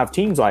you do have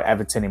teams like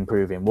Everton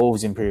improving,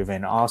 Wolves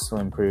improving, Arsenal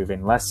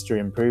improving, Leicester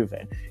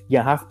improving. You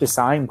have to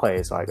sign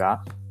players like that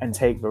and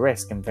take the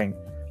risk and think,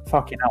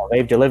 fucking hell,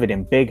 they've delivered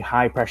in big,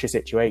 high-pressure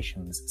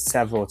situations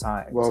several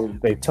times. Well,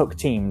 they've took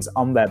teams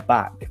on their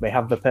back. They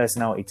have the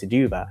personality to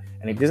do that.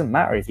 And it doesn't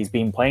matter if he's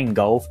been playing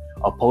golf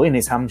or pulling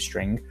his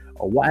hamstring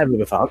or whatever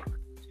the fuck.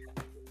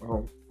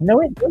 Oh. No,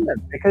 it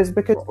doesn't. Because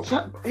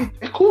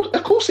of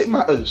course it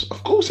matters.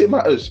 Of course it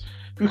matters.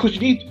 Because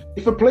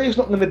if a player's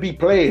not going to be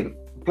playing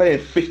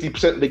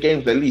 50% of the games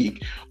of the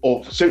league,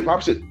 or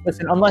 75%.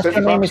 Listen, unless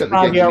your name is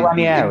Fabio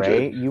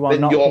Ranieri, you are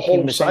not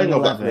picking the same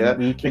 11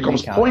 week in,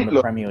 week out in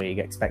the Premier League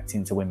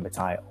expecting to win the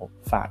title.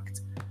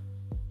 Fact.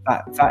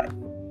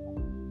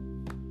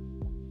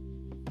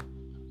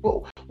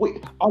 Well,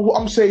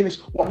 what I'm saying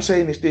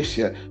is this: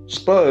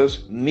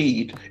 Spurs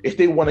need, if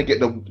they want to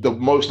get the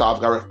most out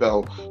of Gareth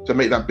Bale to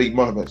make that big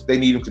moments, they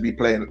need him to be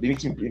playing. They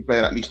need him to be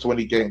playing at least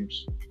 20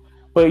 games.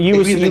 But you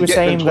were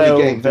saying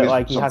though that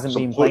like he hasn't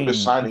been playing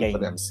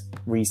games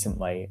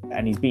recently,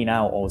 and he's been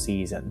out all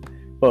season.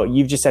 But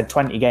you've just said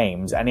 20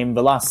 games, and in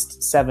the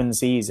last 7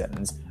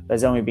 seasons,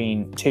 there's only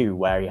been 2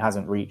 where he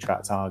hasn't reached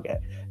that target.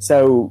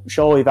 So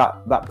surely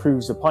that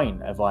proves the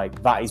point of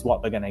like that is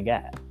what they're going to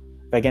get.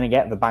 They're going to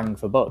get the bang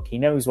for buck. He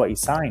knows what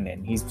he's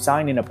signing. He's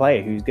signing a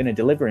player who's going to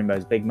deliver in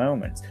those big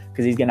moments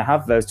because he's going to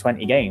have those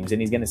 20 games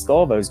and he's going to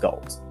score those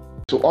goals.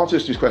 To answer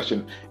this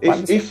question,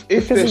 if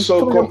they're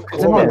so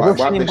confident, why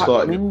haven't they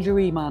started?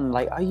 Injury, man.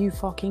 Like, are you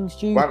fucking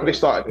stupid? Why haven't they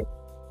started?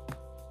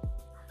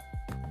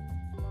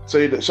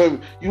 So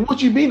what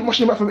do you mean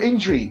rushing him back from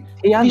injury?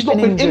 He's not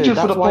been injured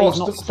for the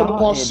past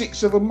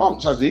 6-7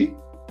 months, has he?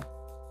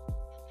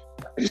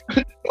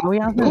 No,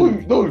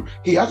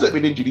 he hasn't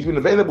been injured. He's been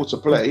available to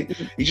play.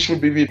 He just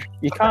would be.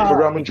 You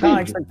can't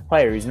expect a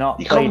player who's not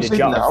played a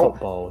jot of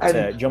football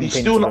to jump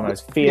into the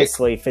most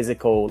fiercely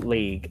physical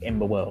league in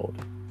the world.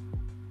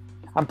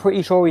 I'm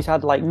pretty sure he's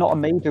had not a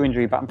major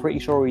injury, but I'm pretty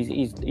sure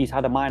he's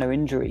had a minor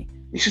injury,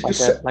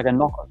 like a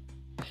knock.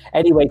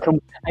 Anyway,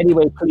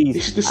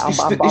 please.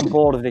 I'm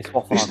bored of this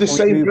waffle. It's the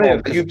same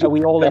player. Are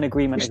we all in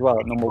agreement as well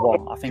at number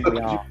one? I think we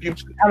are.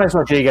 James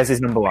Rodriguez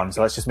is number one,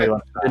 so let's just move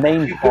on. The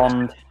name's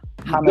Bond.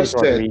 James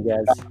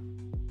Rodriguez.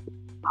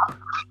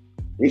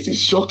 This is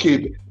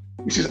shocking.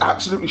 This is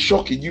absolutely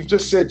shocking. You've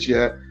just said,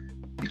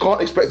 you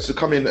can't expect to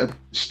come in and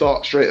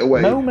start straight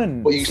away.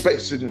 Moment. But you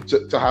expect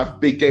to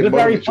have big game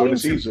moments during the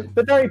season.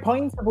 The very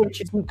point of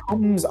which is he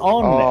comes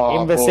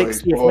on in the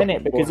 60th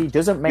minute because he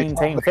doesn't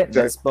maintain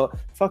fitness, but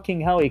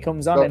fucking hell, he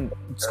comes on and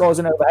scores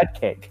an overhead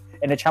kick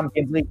in a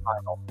Champions League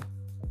final.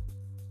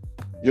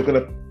 You're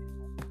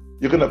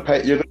gonna pay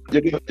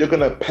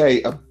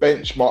a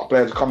benchmark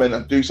player to come in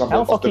and do something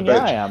off the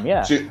bench. I am,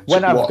 yeah.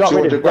 When I've got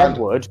rid of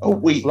Brentwood,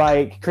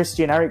 like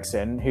Christian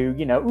Eriksen, who,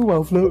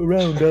 I'll float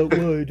around out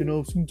wide and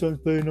I'll sometimes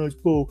play a nice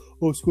ball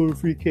or score a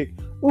free kick.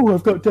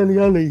 I've got Dele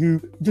Alli, who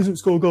doesn't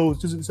score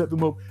goals, doesn't set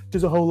them up,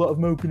 does a whole lot of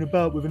moping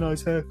about with a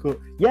nice haircut.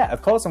 Yeah,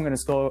 of course I'm going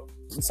to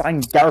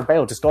sign Gareth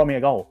Bale to score me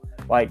a goal.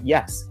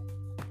 Yes.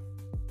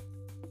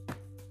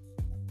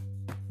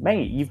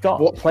 Mate, you've got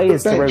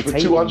players to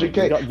rotate. You've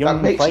got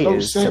young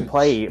players to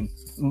play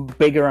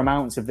bigger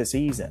amounts of the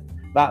season.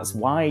 That's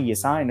why you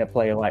sign a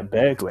player like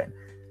Bergwijn.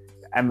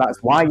 And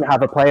that's why you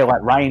have a player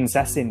like Ryan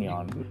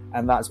Sessegnon.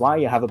 And that's why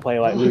you have a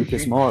player like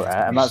Lucas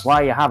Moura. And that's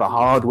why you have a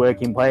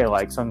hard-working player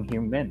like Son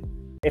Heung-min.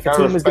 If a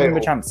team was given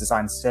a chance to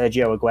sign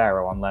Sergio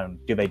Aguero on loan,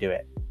 do they do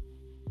it?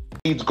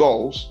 Needs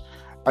goals,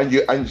 and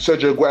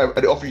Sergio Aguero,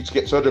 and they offer you to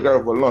get Sergio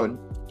Aguero on loan.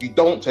 You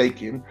don't take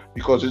him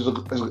because there's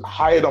a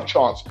high enough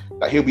chance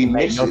that he'll be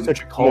missing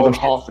more than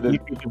half the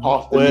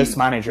worst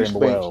manager in the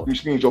world.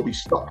 Which means you'll be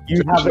stuck.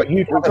 You'd have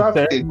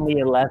a Burnley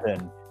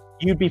 11.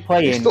 You'd be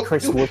playing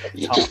Chris Wood at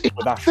the top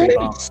with Ashley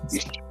Barnes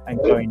and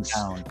going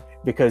down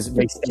because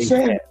they stay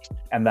fit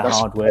and they're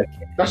hard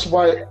working. That's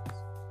why.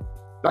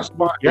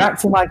 You're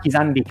acting like he's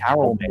Andy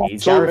Carroll, mate.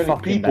 He's Gareth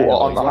fucking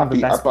Bale. He's one of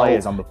the best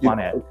players on the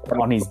planet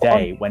on his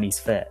day when he's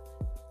fit.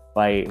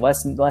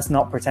 Let's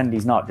not pretend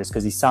he's not just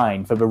because he's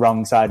signed for the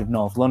wrong side of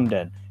North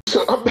London.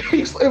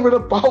 It's not even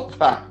about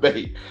that,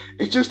 mate.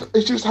 It's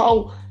just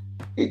how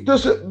it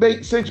doesn't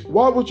make sense.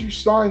 Why would you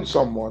sign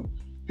someone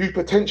who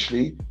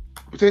potentially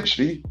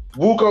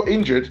will go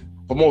injured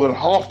for more than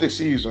half this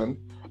season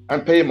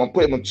and put him on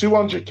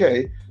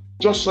 200k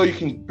just so you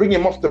can bring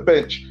him off the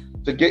bench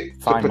to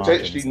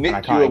potentially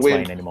nick you a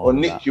win or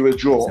nick you a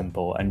draw?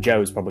 Simple. And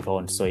Joe's probably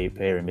fallen asleep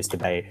here in this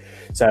debate.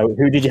 So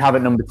who did you have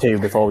at number 2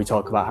 before we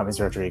talk about James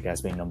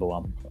Rodriguez being number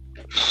 1?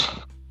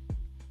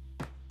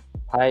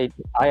 I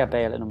had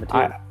Bale at number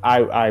 2.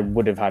 I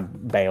would have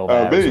had Bale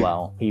there as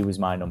well. He was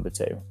my number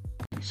 2.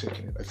 As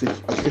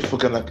if we're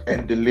gonna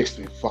end the list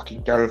with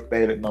fucking Gareth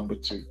Bale at number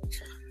 2.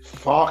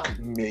 Fuck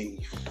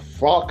me.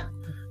 Fuck.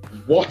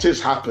 What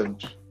has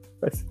happened?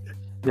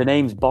 The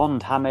name's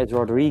Bond. James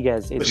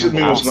Rodriguez is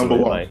number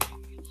 1.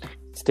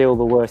 Still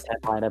the worst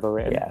headline ever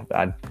written. Yeah,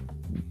 I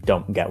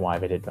don't get why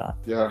they did that.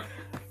 Yeah.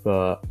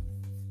 But,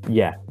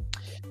 yeah.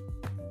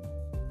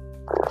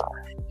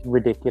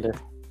 Ridiculous.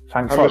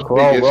 Thanks, we're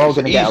all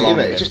going to get along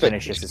and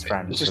finish this as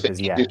friends because,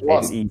 it's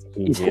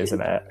easy,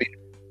 isn't it?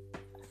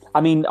 I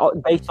mean,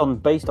 based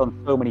on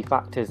so many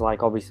factors,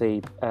 like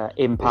obviously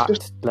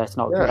impact. Let's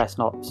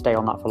not stay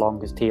on that for long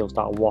because Teal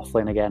started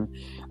waffling again.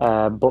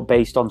 But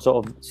based on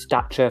sort of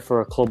stature for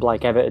a club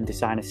like Everton to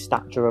sign a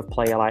stature of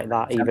player like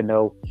that, even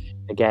though,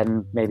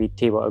 again, maybe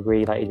Teal will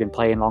agree that he's been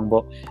playing long,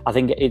 but I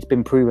think it's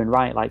been proven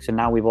right. So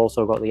now we've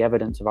also got the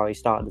evidence of how he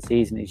started the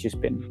season. It's just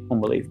been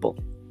unbelievable.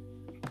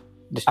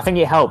 I think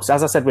it helps,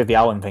 as I said with the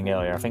Allen thing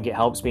earlier. I think it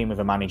helps being with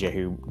a manager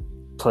who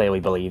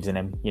clearly believes in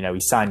him. He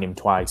signed him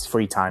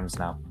 3 times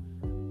now.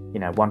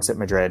 Once at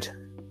Madrid,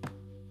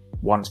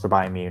 once for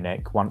Bayern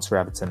Munich, once for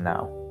Everton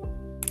now.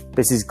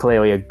 This is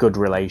clearly a good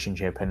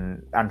relationship,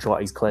 and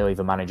Ancelotti's clearly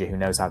the manager who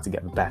knows how to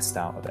get the best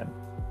out of him.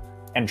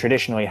 And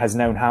traditionally has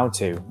known how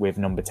to with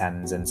number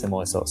 10s and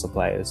similar sorts of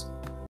players.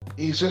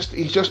 He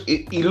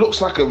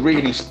looks like a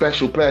really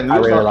special player. He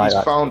looks like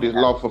he's found his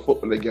love for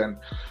football again.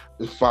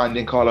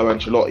 Finding Carlo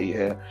Ancelotti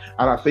here,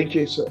 and I think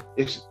it's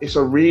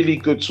a really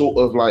good sort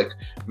of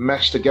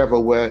mesh together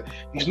where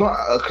he's not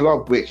at a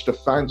club which the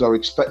fans are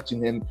expecting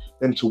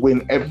them to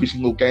win every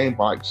single game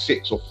by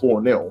 6 or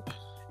 4-0.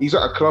 He's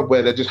at a club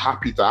where they're just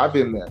happy to have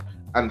him there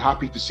and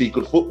happy to see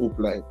good football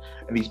play,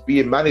 and he's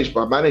being managed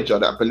by a manager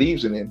that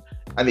believes in him,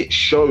 and it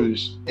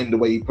shows in the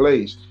way he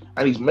plays.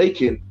 And he's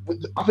making,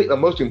 I think the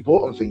most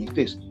important thing is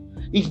this: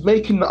 he's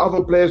making the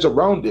other players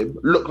around him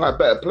look like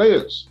better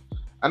players.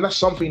 And that's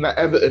something that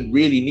Everton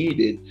really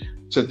needed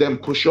to then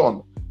push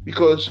on.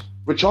 Because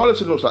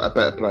Richarlison looks like a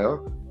better player.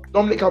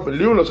 Dominic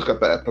Calvert-Lewin looks like a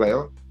better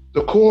player.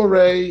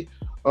 Doucouré,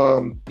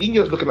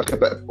 Ineos looking like a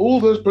better... All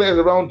those players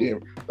around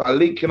him that are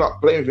linking up,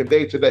 playing with him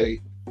day to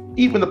day,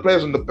 even the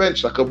players on the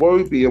bench like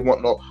Iwobi and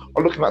whatnot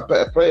are looking like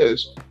better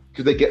players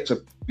because they get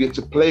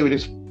to play with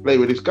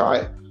this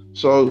guy.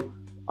 So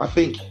I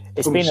think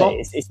it's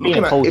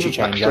been a culture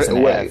change, hasn't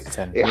it?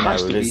 Everton? It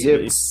has to be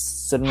him.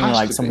 It's suddenly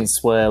like something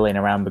swirling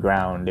around the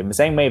ground in the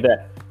same way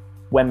that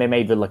when they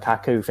made the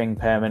Lukaku thing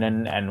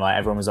permanent and like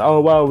everyone was like,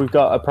 oh well, we've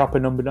got a proper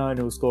number 9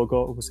 who'll score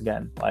goals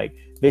again. Like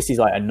this is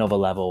like another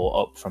level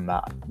up from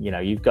that. You know,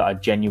 you've got a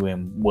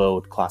genuine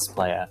world-class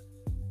player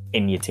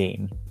in your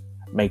team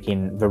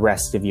making the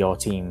rest of your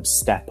team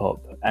step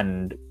up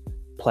and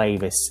play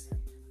this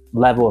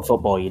level of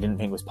football you didn't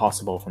think was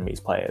possible from these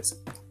players.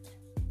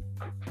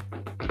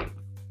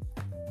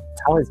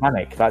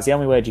 Talismanic, that's the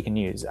only word you can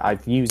use.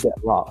 I've used it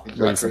a lot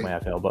recently,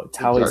 I feel, but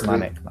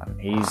talismanic, man.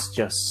 He's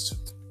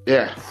just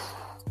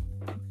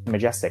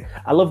majestic.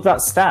 I love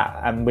that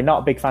stat, and we're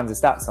not big fans of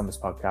stats on this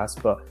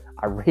podcast, but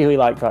I really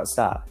like that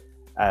stat.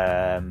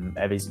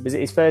 Was it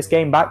his first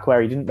game back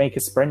where he didn't make a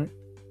sprint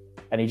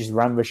and he just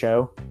ran the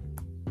show?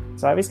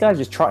 So this guy's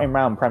just trotting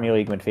around Premier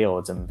League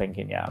midfields and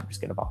thinking, yeah, I'm just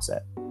going to boss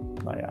it.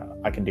 Like,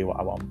 I can do what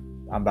I want.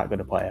 I'm that good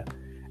a player.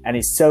 And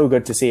it's so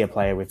good to see a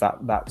player with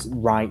that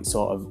right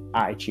sort of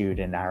attitude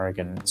and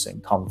arrogance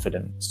and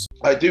confidence.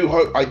 I do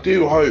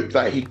hope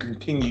that he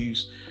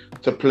continues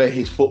to play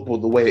his football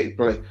the way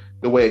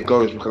it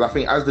goes, because I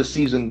think as the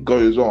season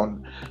goes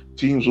on,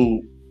 teams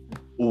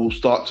will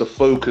start to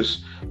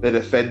focus their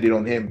defending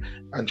on him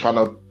and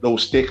they'll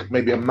stick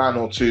maybe a man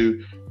or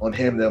two on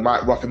him. They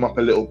might rough him up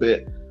a little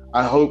bit.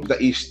 I hope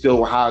that he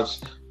still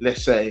has,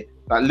 let's say,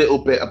 that little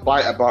bit of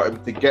bite about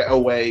him to get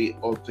away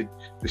or to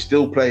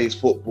still play his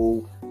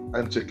football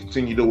and to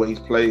continue the way he's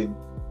playing,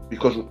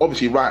 because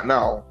obviously right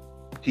now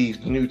he's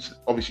new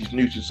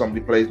to some of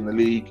the players in the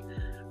league,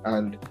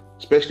 and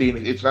especially in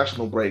the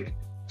international break,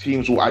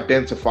 teams will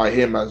identify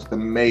him as the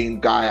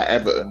main guy at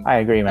Everton. I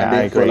agree, man.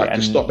 I agree.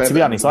 And to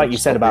be honest, like you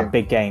said about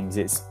big games,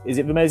 is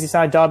it the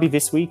Merseyside derby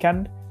this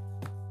weekend?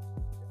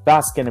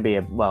 That's going to be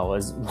as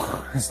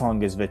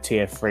long as the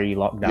tier 3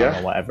 lockdown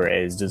or whatever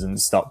it is doesn't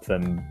stop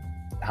them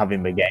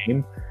having the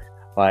game.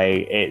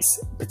 Like, it's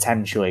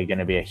potentially going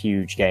to be a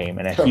huge game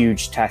and a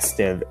huge test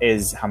of,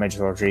 is James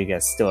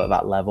Rodriguez still at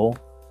that level,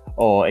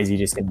 or is he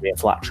just going to be a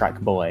flat track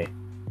bully?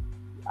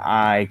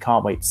 I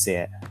can't wait to see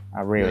it.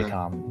 I really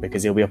can't,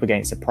 because he'll be up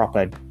against a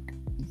proper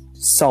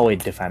solid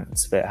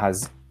defence that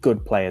has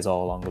good players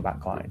all along the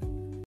back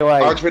line.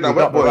 Got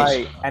the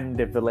right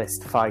end of the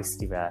list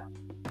feisty there.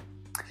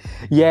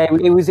 Yeah,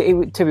 it was.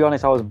 To be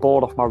honest, I was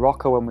bored off my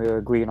rocker when we were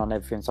agreeing on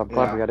everything, so I'm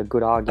glad we had a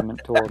good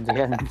argument towards the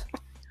end.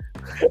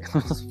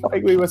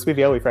 Like, we must be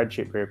the only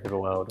friendship group in the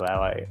world where,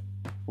 like,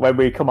 when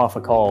we come off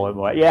a call and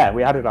we're like, yeah,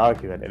 we had an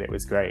argument and it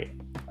was great.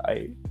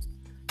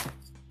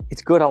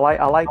 It's good. I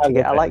like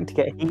to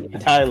get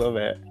heated. I love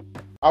it.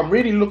 I'm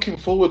really looking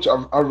forward to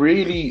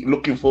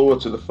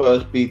the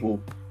first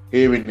people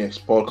hearing this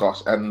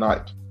podcast and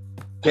like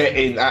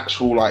getting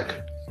actual like.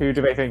 Who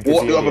do they think?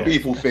 What do other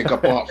people think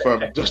apart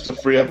from just the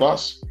 3 of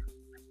us?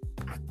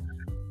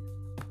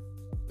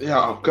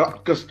 Yeah,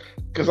 because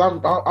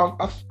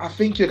I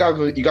think you guys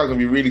are gonna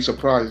be really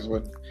surprised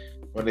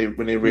when they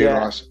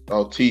realize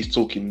T's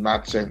talking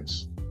mad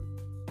sense.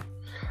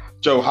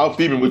 Joe, how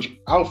fuming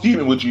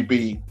would you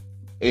be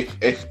if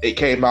it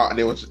came out and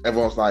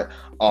everyone's like,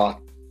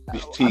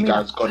 this T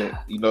guy's got it.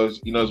 He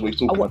knows what he's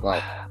talking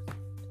about.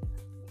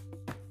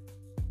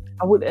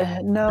 I would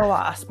no.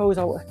 I suppose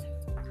I would.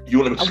 You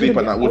wouldn't sleep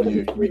at that, wouldn't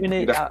you?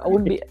 I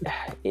wouldn't be.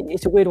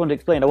 It's a weird one to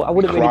explain. I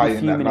wouldn't really be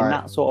fuming in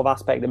that sort of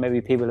aspect that maybe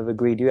people have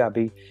agreed to.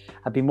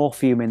 I'd be more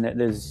fuming that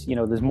there's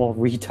more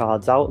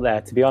retards out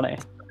there. To be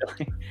honest,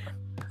 you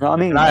know what I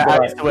mean?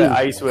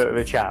 I used to work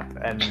with a chap,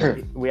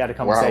 and we had a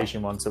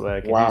conversation once at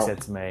work, and he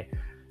said to me,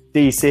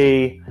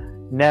 "DC,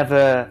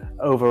 never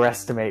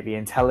overestimate the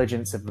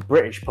intelligence of the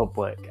British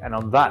public." And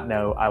on that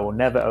note, I will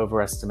never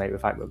overestimate the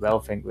fact that they'll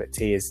think that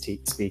T is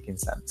speaking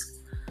sense.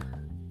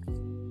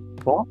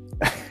 What?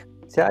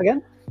 Say that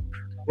again?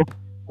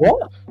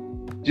 What?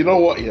 Do you know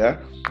what? Yeah,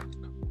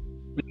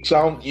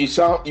 you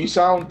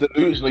sound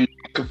delusional.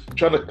 You're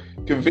trying to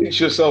convince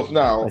yourself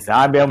now. Listen,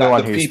 I'm the only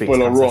one who speaks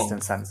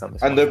consistent sense on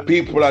this. And the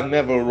people are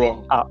never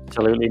wrong.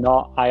 Absolutely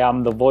not. I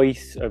am the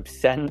voice of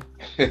sense.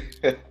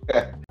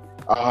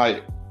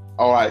 All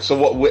right. So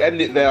what? We'll end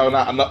it there on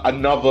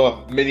another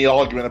mini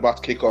argument about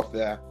to kick off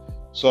there.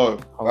 So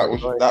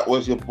that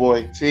was your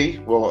boy T.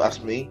 Well,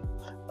 that's me,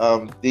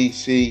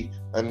 DC,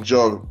 and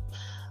Joe.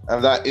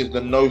 And that is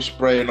the No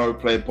Spray, No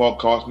Play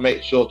podcast.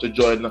 Make sure to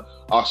join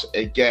us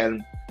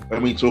again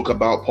when we talk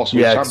about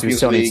possible Champions League. Yeah, we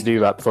still need to do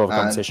that before the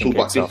competition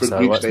kicks off. So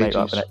let's make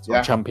that the next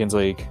one. Champions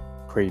League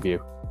preview.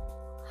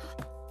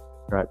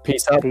 Right,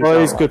 peace out,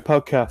 boys. Good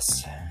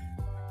podcast.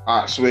 All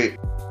right, sweet.